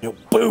 He'll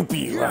boop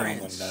you You're right in in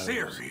the nose.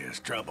 serious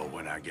trouble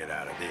when I get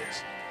out of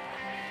this.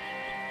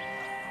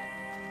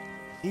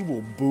 He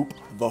will boop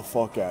the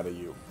fuck out of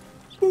you.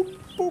 Boop,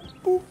 boop,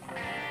 boop.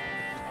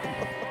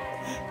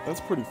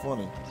 That's pretty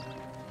funny.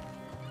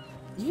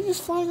 Did you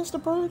just fly us the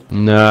bird?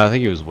 No, I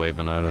think he was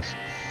waving at us.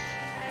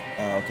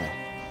 Oh, okay.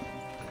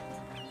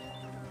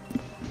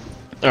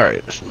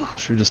 Alright,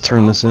 should we just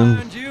turn this in?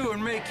 Find you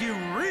and make you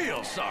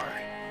real sorry.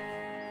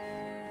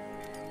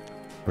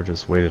 Or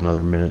just wait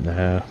another minute and a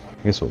half?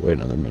 I guess we'll wait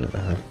another minute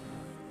and a half.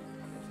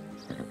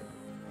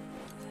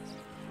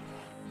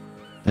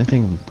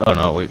 Anything? Oh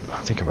no, wait,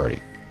 I think I've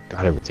already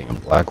got everything in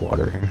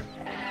Blackwater here.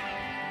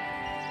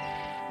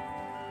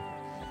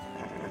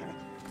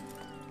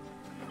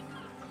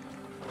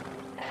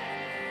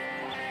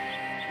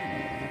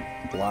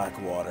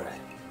 Blackwater.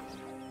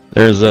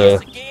 There's a...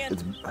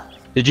 It's,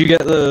 Did you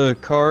get the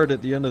card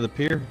at the end of the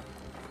pier?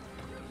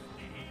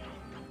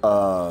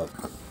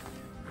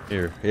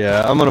 Here.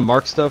 Yeah, I'm gonna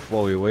mark stuff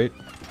while we wait.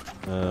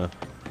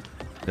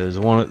 There's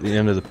one at the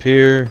end of the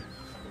pier.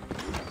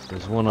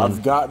 There's one on...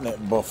 I've gotten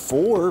it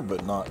before,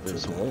 but not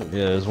today.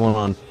 Yeah, there's one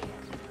on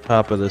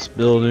top of this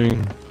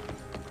building.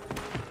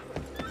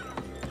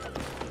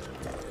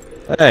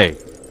 Hey!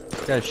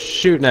 This guy's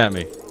shooting at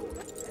me.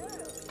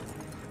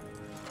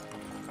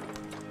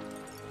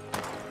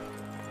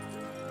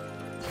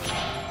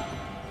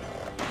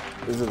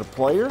 Is it a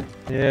player?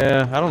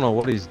 Yeah, I don't know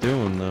what he's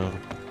doing though.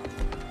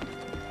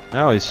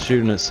 Now he's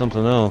shooting at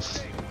something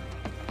else.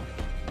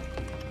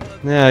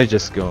 Yeah, he's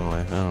just going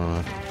away. I don't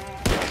know.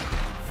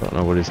 Don't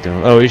know what he's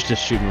doing. Oh, he's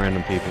just shooting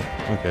random people.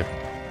 Okay.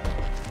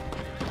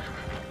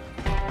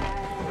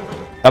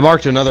 I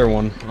marked another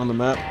one on the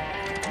map.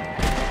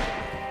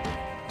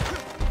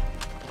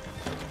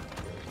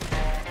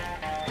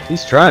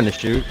 He's trying to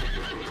shoot.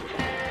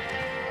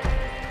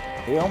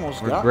 He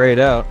almost We're got grayed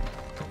out.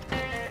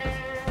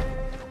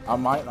 I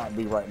might not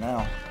be right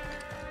now.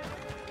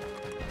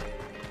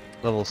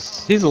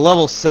 He's a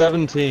level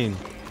 17.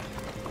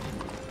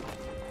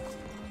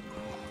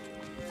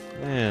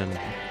 Man.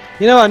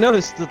 You know, I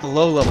noticed that the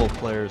low level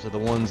players are the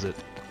ones that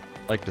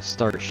like to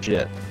start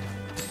shit.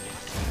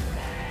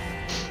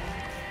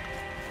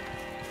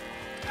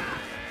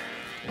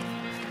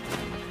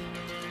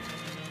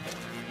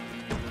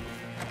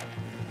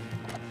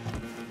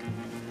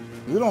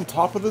 Is it on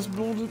top of this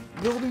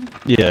building?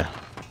 Yeah.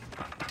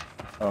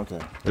 Okay.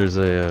 There's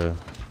a.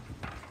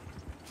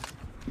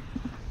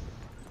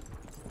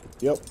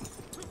 Yep.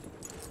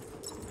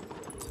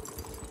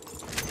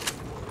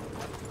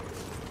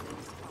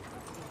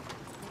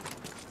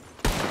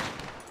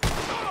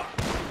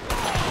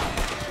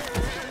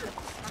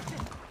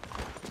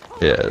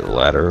 Yeah,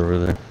 ladder over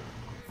there.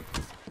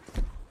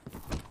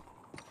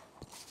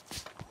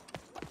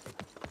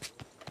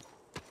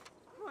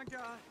 Oh my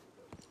god.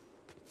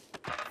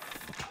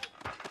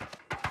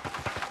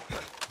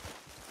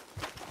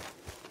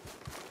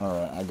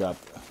 Alright, I got...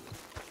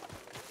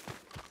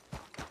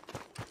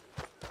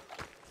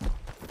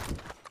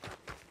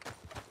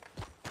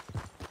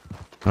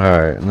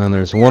 Alright, and then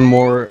there's one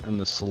more in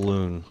the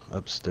saloon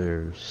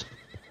upstairs.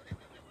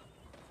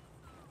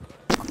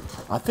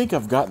 I think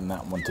I've gotten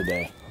that one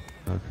today.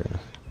 Okay.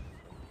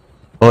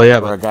 Oh yeah,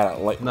 Or I but got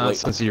it late. not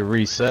since you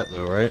reset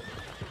though, right?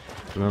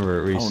 Remember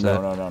it reset?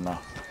 Oh, no.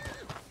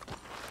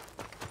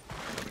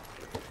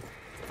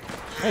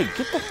 Hey,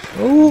 get the...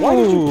 Ooh. Why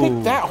did you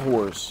pick that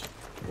horse?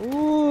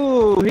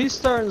 Ooh, he's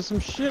starting some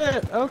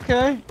shit.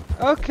 Okay,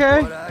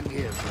 okay. What I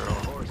give for a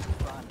horse is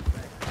fine.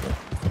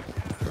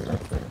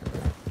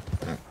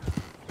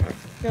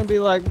 It's gonna be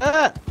like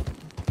that.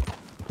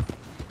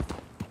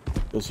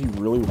 Does he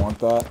really want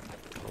that?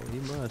 Oh, he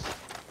must.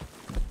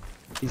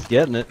 He's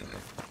getting it.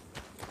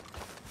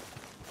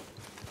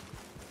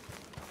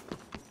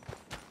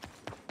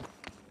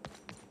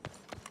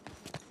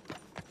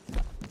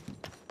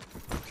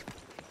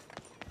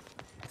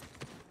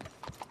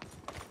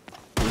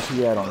 Where's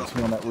he at? Is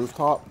he on that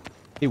rooftop?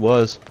 He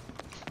was.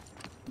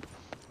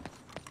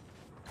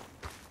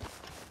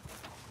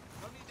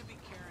 No need to be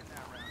carrying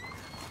that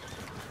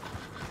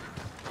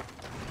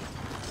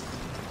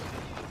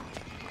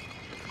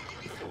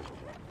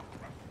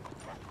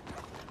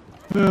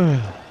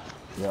around.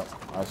 Yep,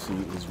 I see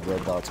his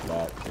red dot's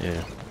back.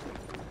 Yeah.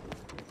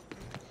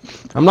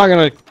 I'm not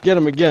gonna get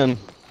him again.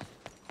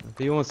 If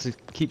he wants to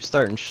keep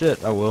starting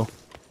shit, I will.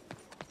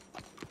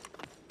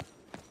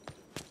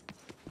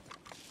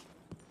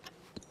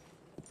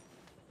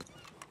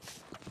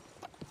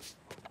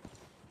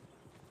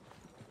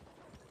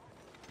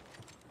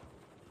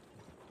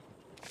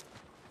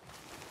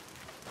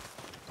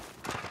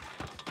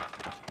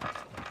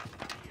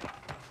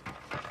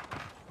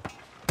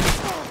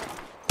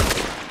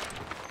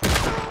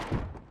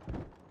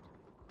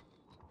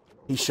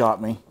 He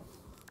shot me.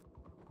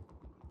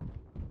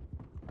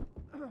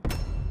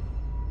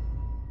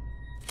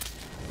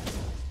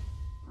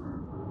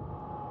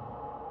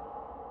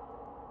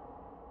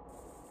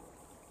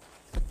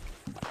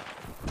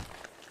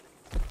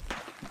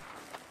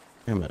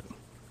 Damn it.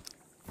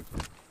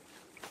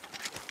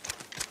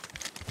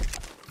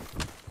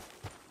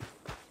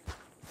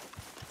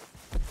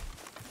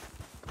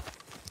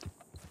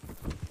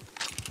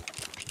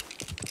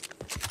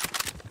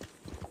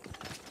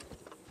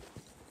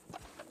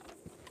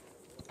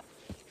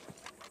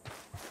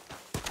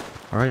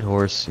 Alright,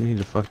 horse, you need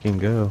to fucking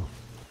go.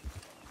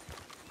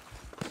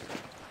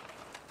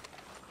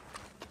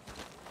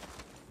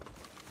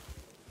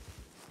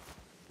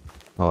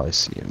 Oh, I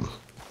see him.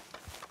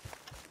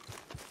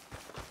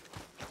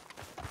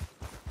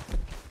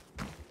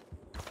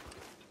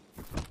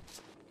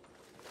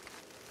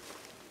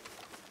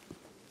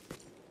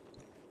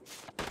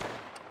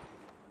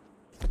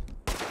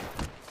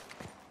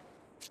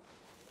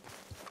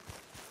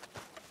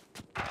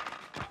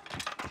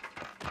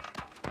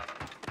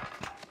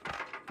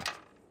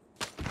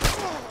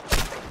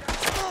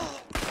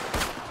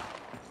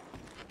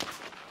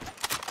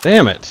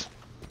 Damn it!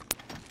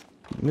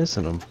 Keep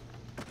missing him.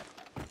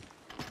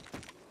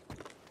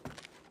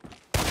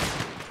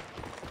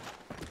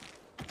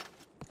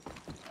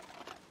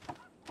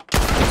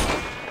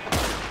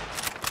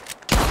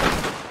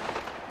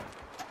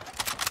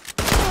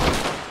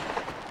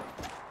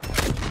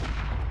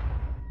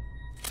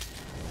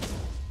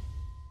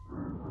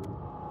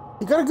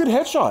 He got a good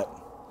headshot.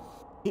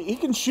 He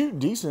can shoot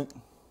decent. I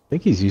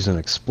think he's using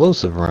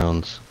explosive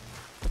rounds.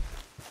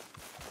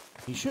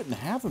 He shouldn't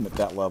have him at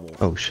that level.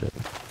 Oh shit.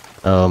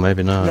 Oh,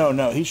 maybe not.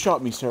 No, he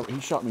shot me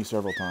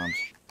several times.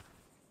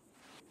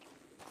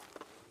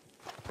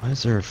 Why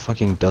is there a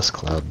fucking dust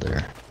cloud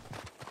there?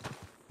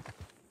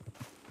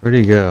 Where'd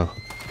he go?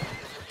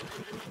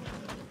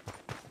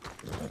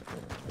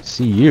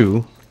 See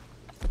you.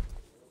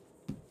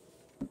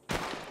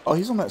 Oh,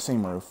 he's on that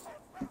same roof.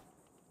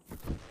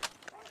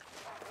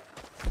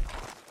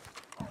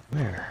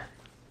 Where?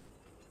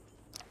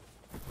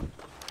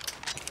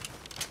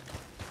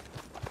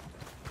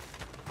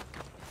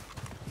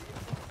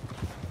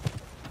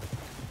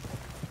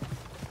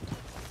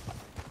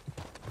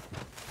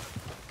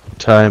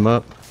 Tie him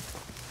up.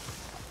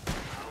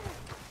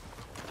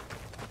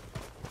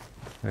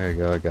 There you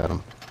go, I got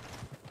him.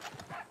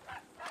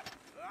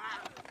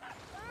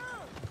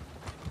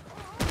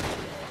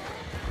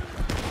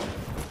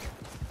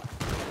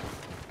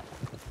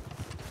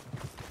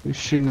 Who's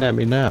shooting at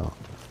me now?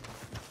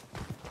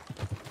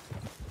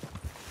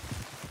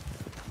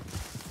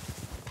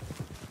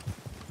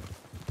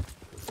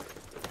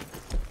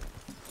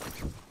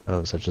 Oh,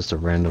 is that just a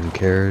random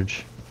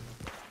carriage?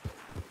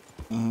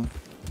 Mm-hmm.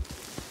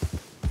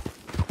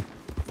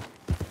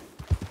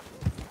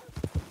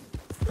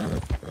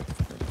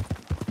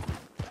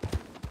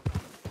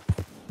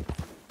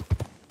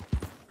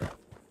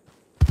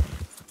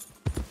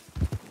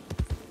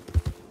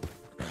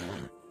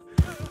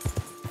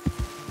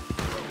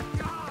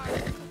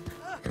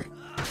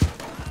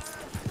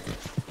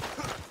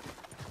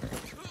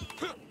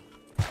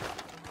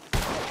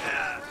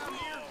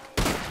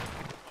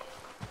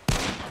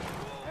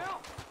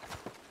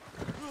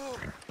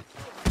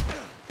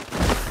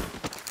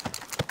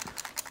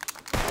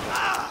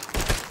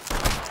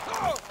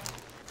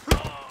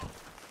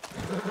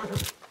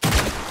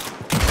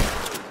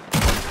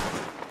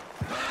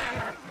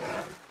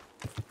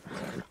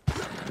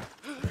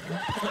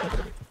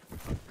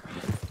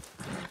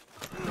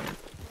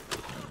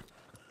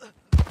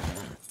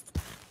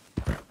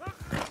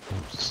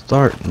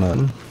 Start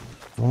nothing.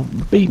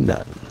 Won't be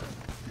nothing.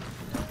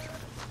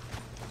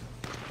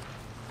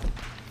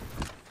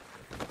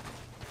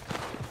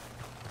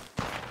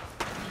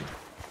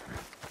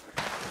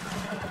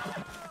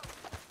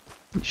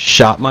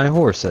 Shot my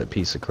horse, that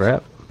piece of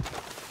crap.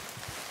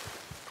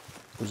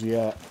 Where's he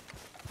at?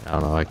 I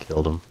don't know, I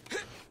killed him.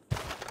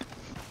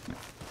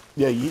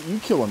 Yeah, you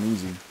kill him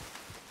easy.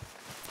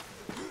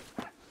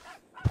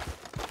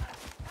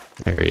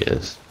 There he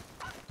is.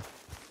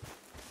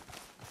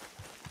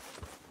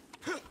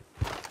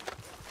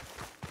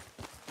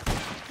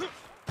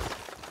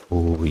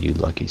 Oh, you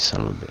lucky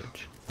son of a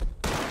bitch.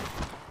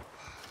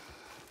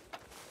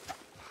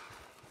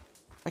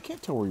 I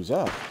can't tell where he's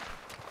at.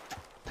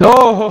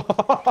 Oh!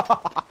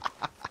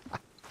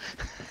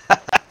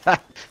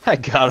 I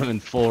got him in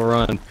full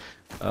run.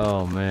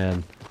 Oh,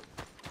 man.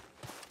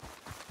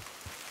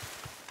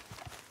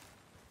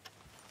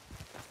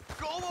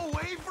 Go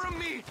away from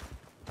me!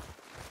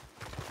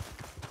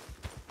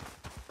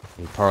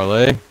 He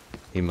parlay?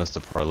 He must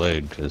have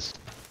parlayed because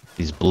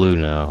he's blue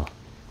now.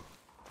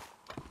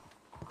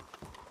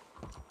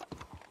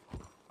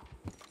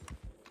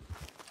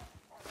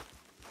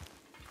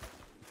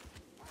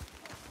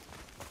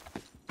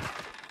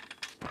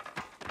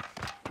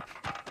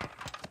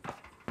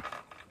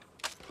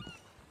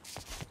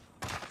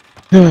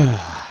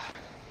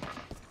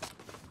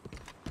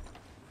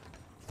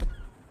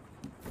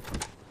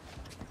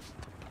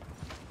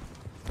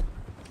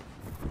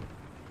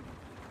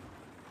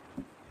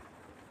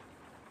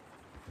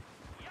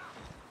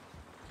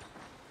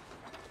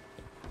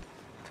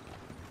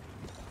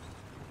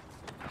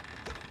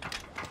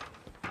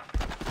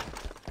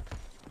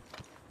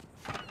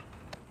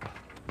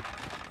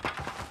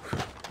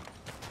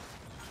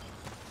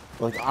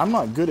 Like, I'm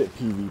not good at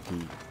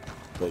PvP,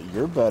 but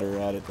you're better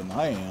at it than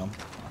I am.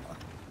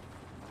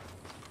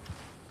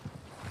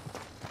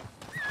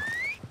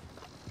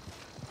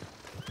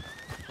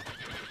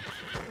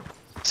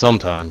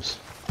 Sometimes.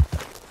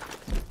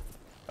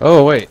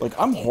 Oh, wait. Like,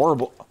 I'm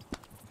horrible.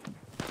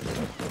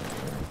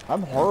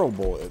 I'm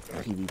horrible at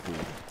PvP.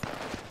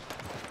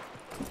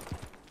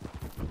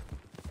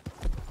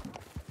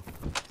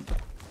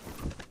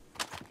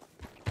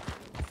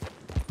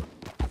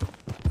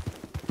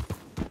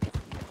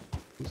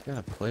 Who's got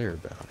a player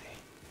bounty?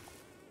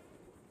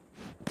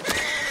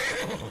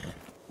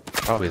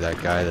 Probably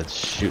that guy that's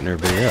shooting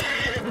everybody up.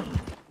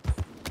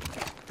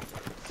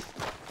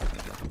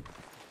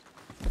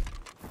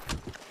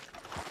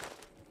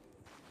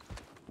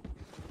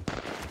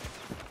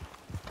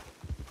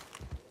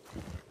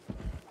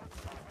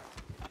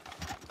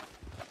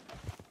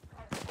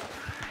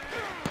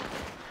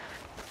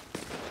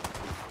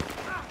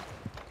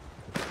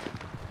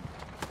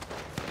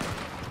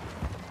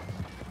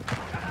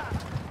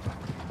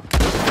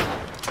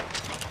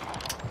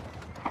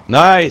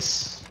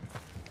 Nice!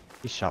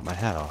 He shot my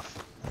hat off,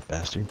 that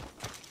bastard.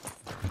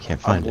 I can't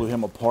I find blew it.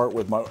 him apart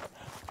with my...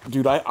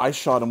 Dude, I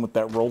shot him with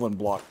that rolling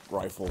block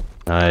rifle.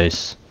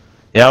 Nice.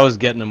 Yeah, I was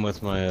getting him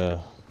with my,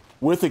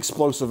 With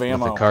explosive with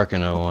ammo. the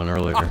Carcano one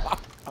earlier.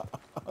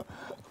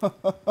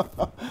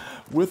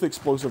 With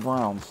explosive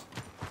rounds.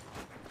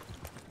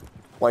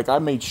 Like, I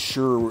made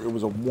sure it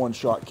was a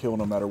one-shot kill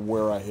no matter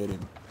where I hit him.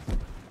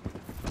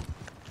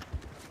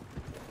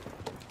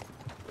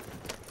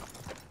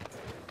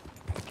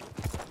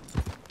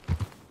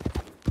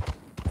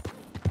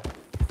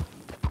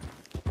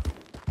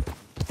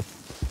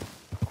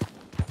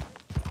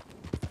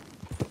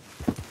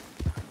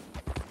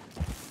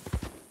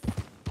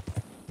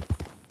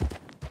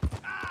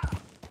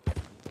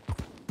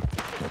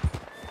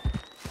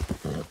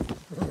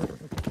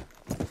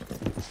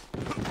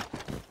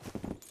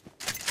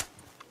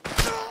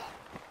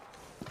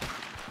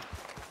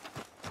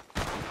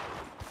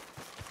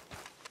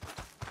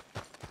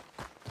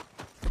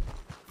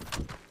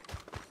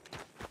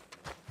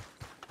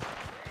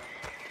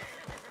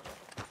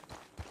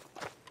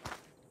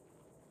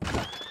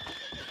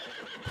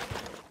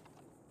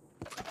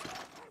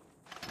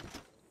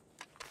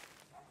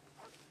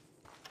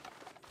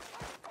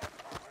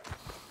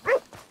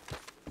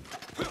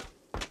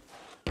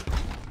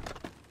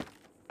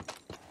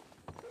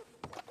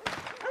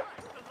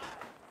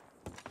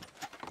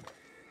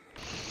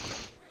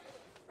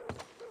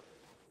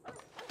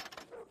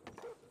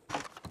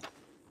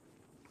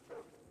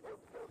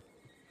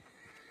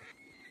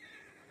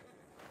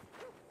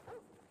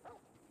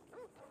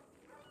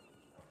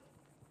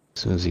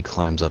 As soon as he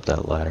climbs up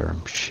that ladder,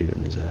 I'm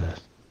shooting his ass.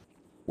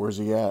 Where's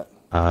he at?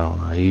 I don't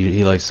know.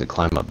 He likes to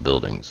climb up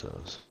buildings,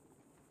 so.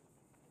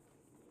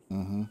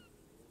 Mm-hmm.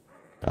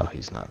 Oh,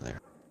 he's not there.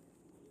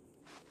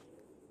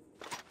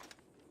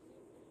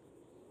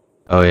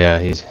 Oh yeah,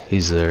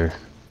 he's there.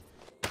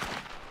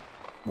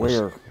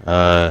 Where?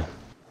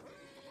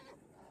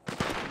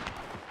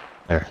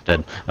 There,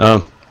 dead.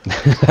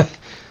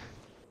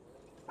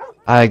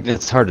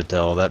 It's hard to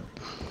tell. That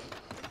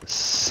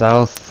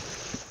southeast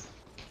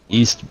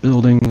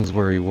building is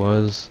where he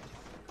was.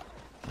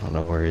 I don't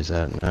know where he's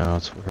at now.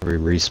 It's wherever he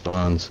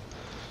respawns.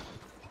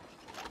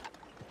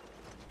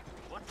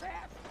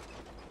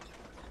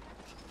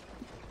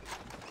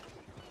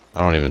 I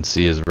don't even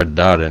see his red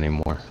dot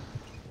anymore.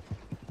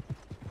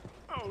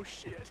 Oh,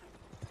 shit.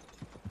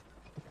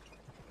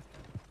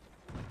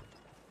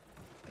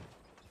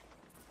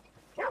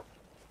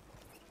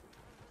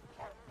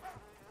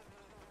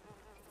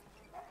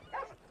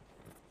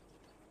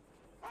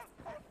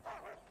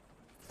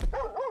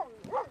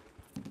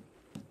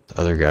 The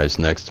other guy's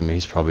next to me.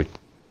 He's probably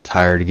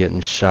tired of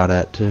getting shot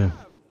at too.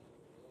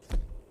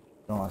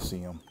 Oh, I see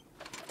him.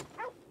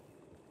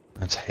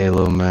 That's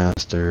Halo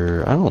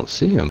Master. I don't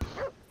see him.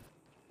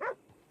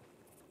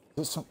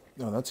 Is this some...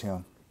 No, that's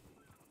him.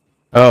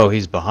 Oh,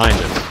 he's behind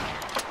us.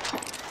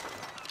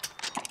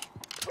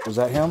 Was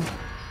that him?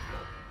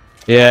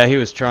 Yeah, he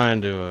was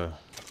trying to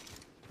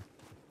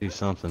do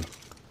something.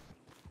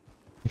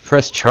 He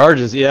pressed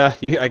charges. Yeah,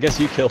 I guess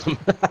you killed him.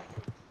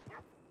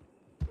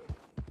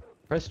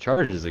 Press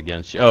charges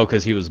against you. Oh,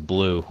 because he was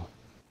blue.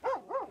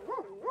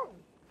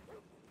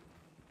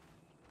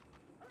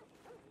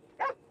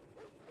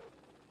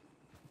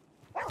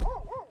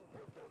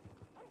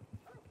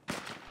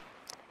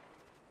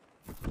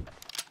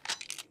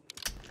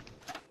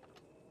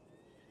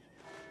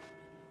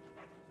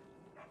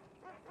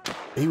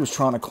 He was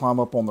trying to climb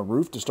up on the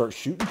roof to start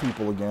shooting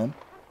people again.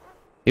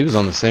 He was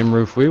on the same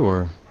roof we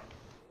were.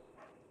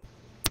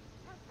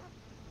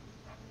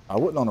 I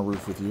wasn't on a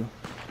roof with you.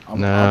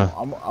 Nah.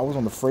 I was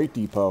on the freight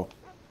depot.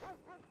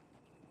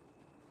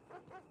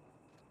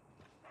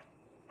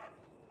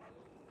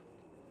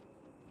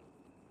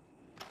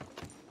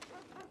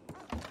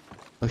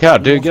 Look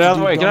out, dude. Get out of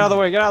the way. Get out of the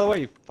way. Get out of the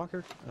way, you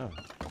fucker. Oh.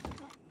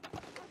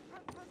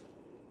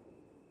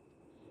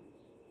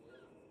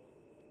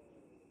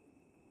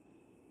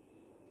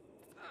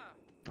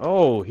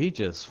 Oh, he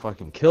just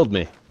fucking killed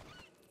me.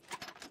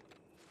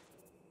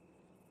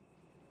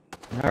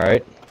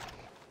 Alright.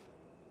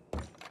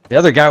 The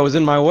other guy was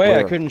in my way. Where?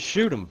 I couldn't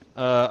shoot him.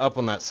 Up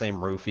on that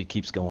same roof he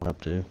keeps going up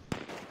to.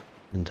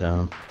 In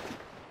town.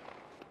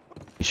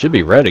 He should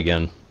be red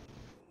again.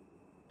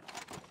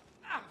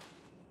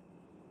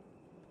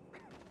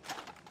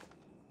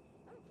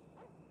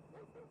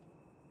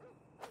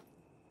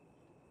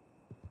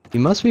 He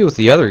must be with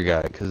the other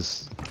guy,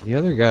 because the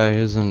other guy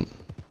isn't...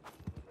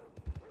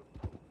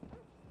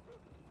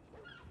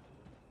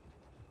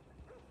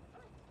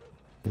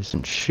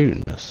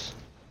 shooting us.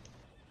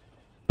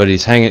 But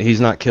he's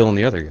not killing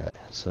the other guy,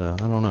 so I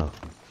don't know.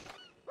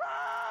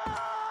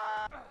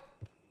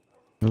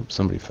 Oops,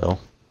 somebody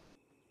fell.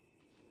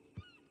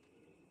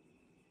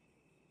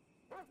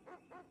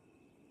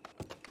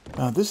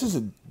 This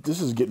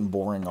is getting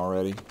boring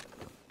already.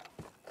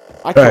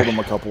 I killed him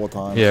a couple of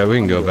times. Yeah, we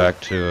can go back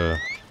to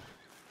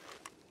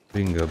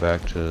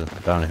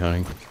bounty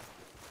hunting.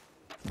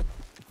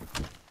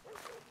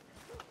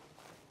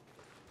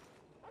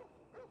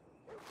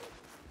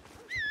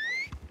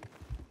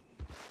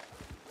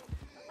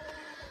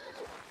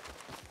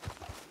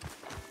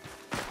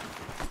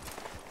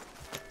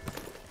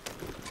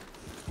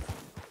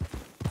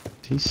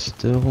 He's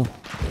still on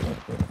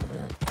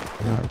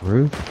that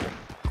roof?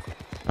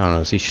 I don't know,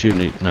 is he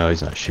shooting at... No,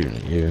 he's not shooting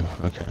at you.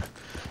 Okay.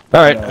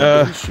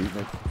 Alright, He's shooting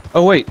it.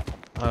 oh wait!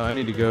 I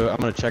need to go... I'm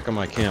gonna check on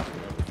my camp.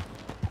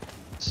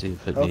 See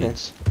if it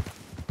needs...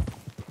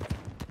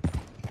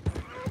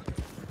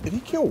 Did he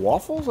kill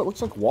Waffles? It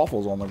looks like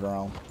Waffles on the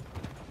ground.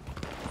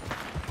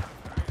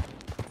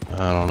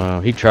 I don't know.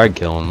 He tried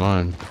killing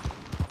mine.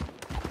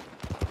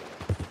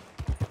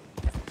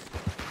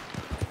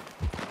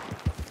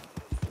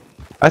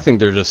 I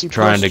think they're just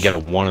trying to get a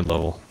wanted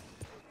level.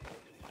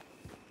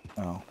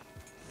 Oh.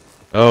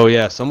 Oh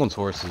yeah, someone's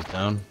horse is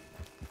down.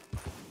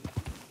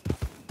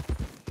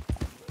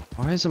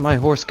 Why isn't my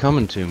horse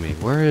coming to me?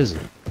 Where is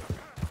it?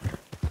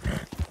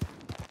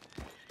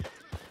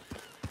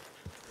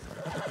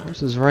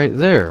 Horse is right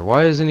there.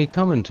 Why isn't he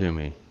coming to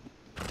me?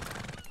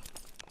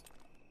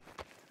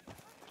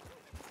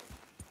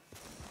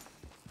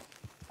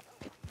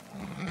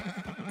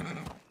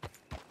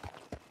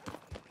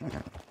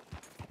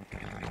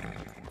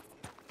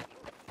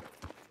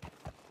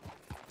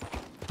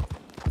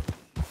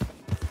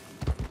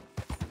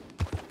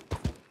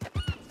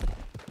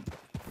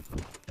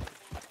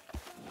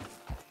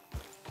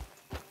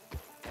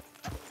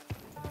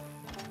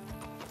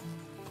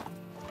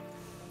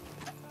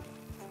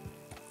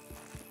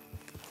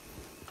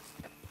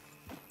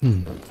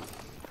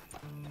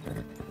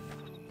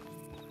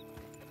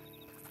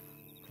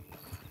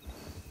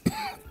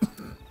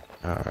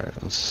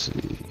 Let's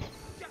see.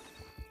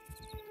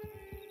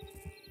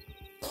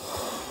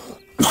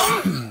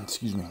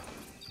 Excuse me.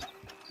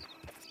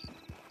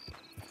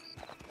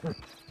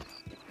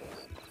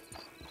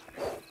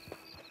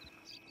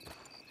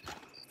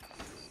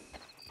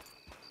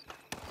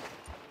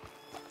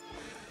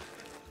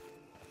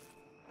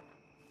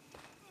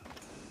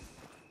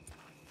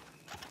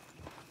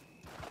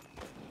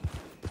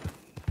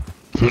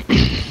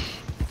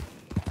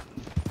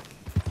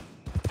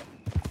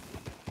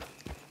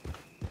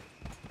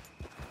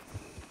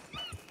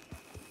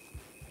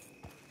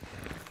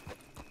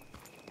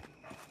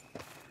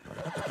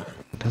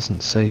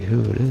 Doesn't say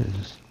who it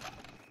is.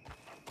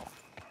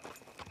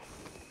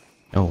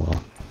 Oh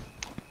well.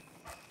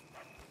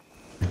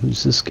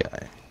 Who's this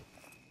guy?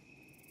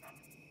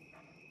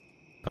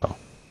 Oh,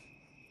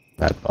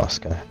 that boss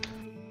guy.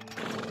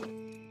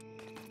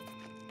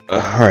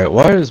 Alright,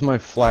 why is my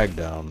flag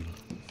down?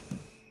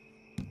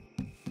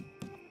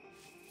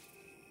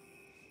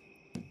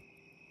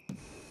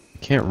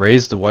 Can't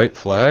raise the white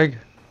flag?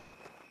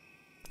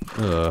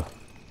 Oh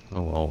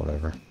well,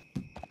 whatever.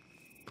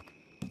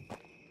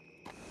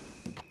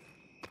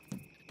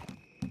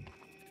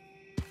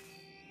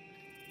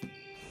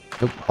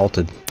 Nope,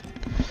 halted.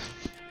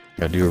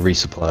 Gotta do a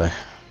resupply.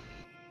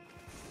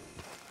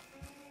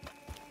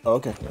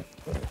 Okay.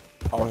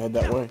 I'll head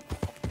that way.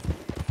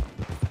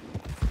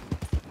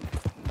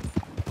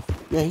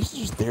 Yeah, he's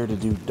just there to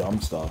do dumb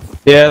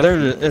stuff. Yeah,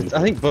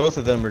 I think both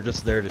of them are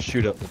just there to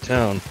shoot up the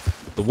town.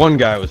 The one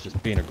guy was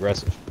just being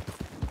aggressive.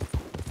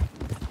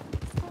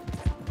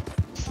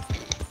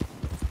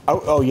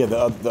 Oh yeah, the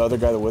other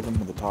guy that with him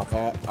with the top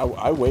hat.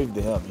 I waved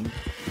to him.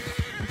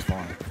 He's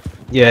fine.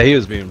 Yeah, he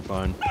was being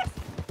fine.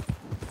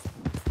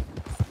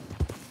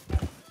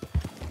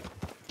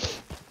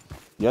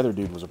 The other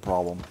dude was a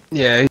problem.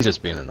 Yeah, he's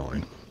just being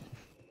annoying.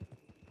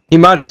 He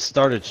might have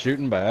started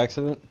shooting by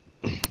accident,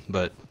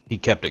 but he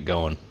kept it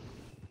going.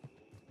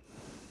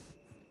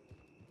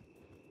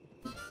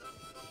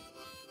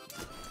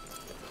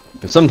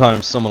 And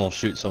sometimes someone will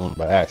shoot someone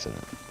by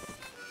accident.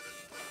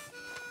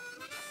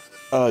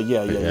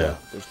 Yeah.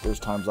 There's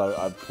times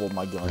I've pulled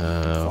my gun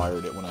and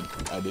fired it when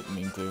I didn't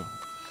mean to.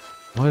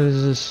 What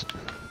is this?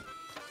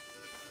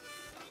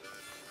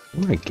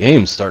 My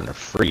game's starting to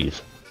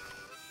freeze.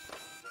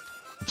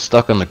 I'm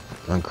stuck on the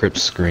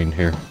Crypt's screen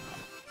here.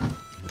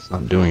 It's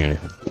not doing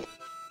anything.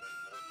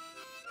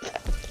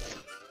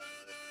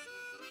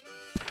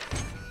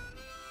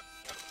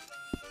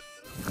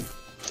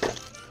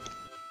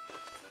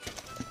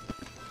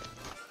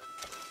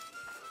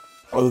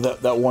 Oh,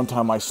 that one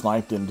time I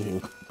sniped him,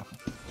 dude.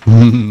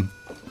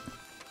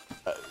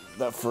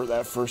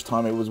 that first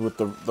time it was with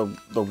the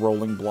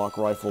rolling block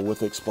rifle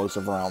with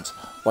explosive rounds.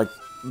 Like,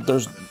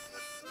 there's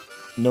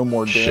no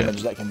more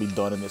damage that can be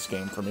done in this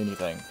game from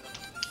anything.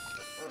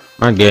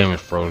 My game is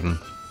frozen.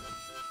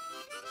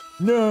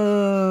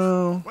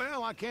 No.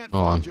 Well, I can't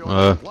Hold find you on,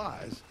 on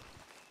supplies.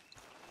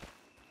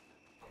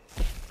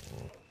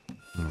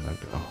 I'm gonna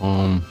go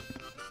home.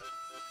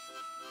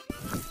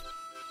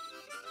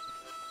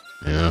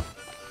 Yeah.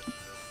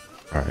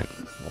 Alright,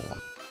 hold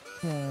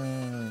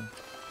on.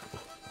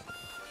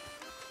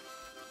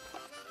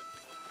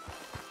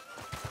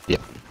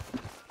 Yep.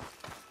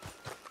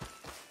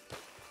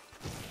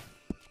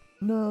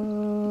 No.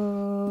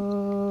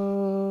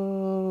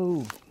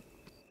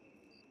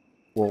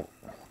 Well,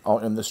 I'll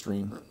end the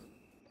stream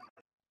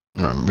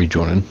I'm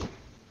rejoining.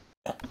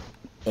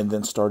 and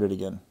then start it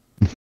again.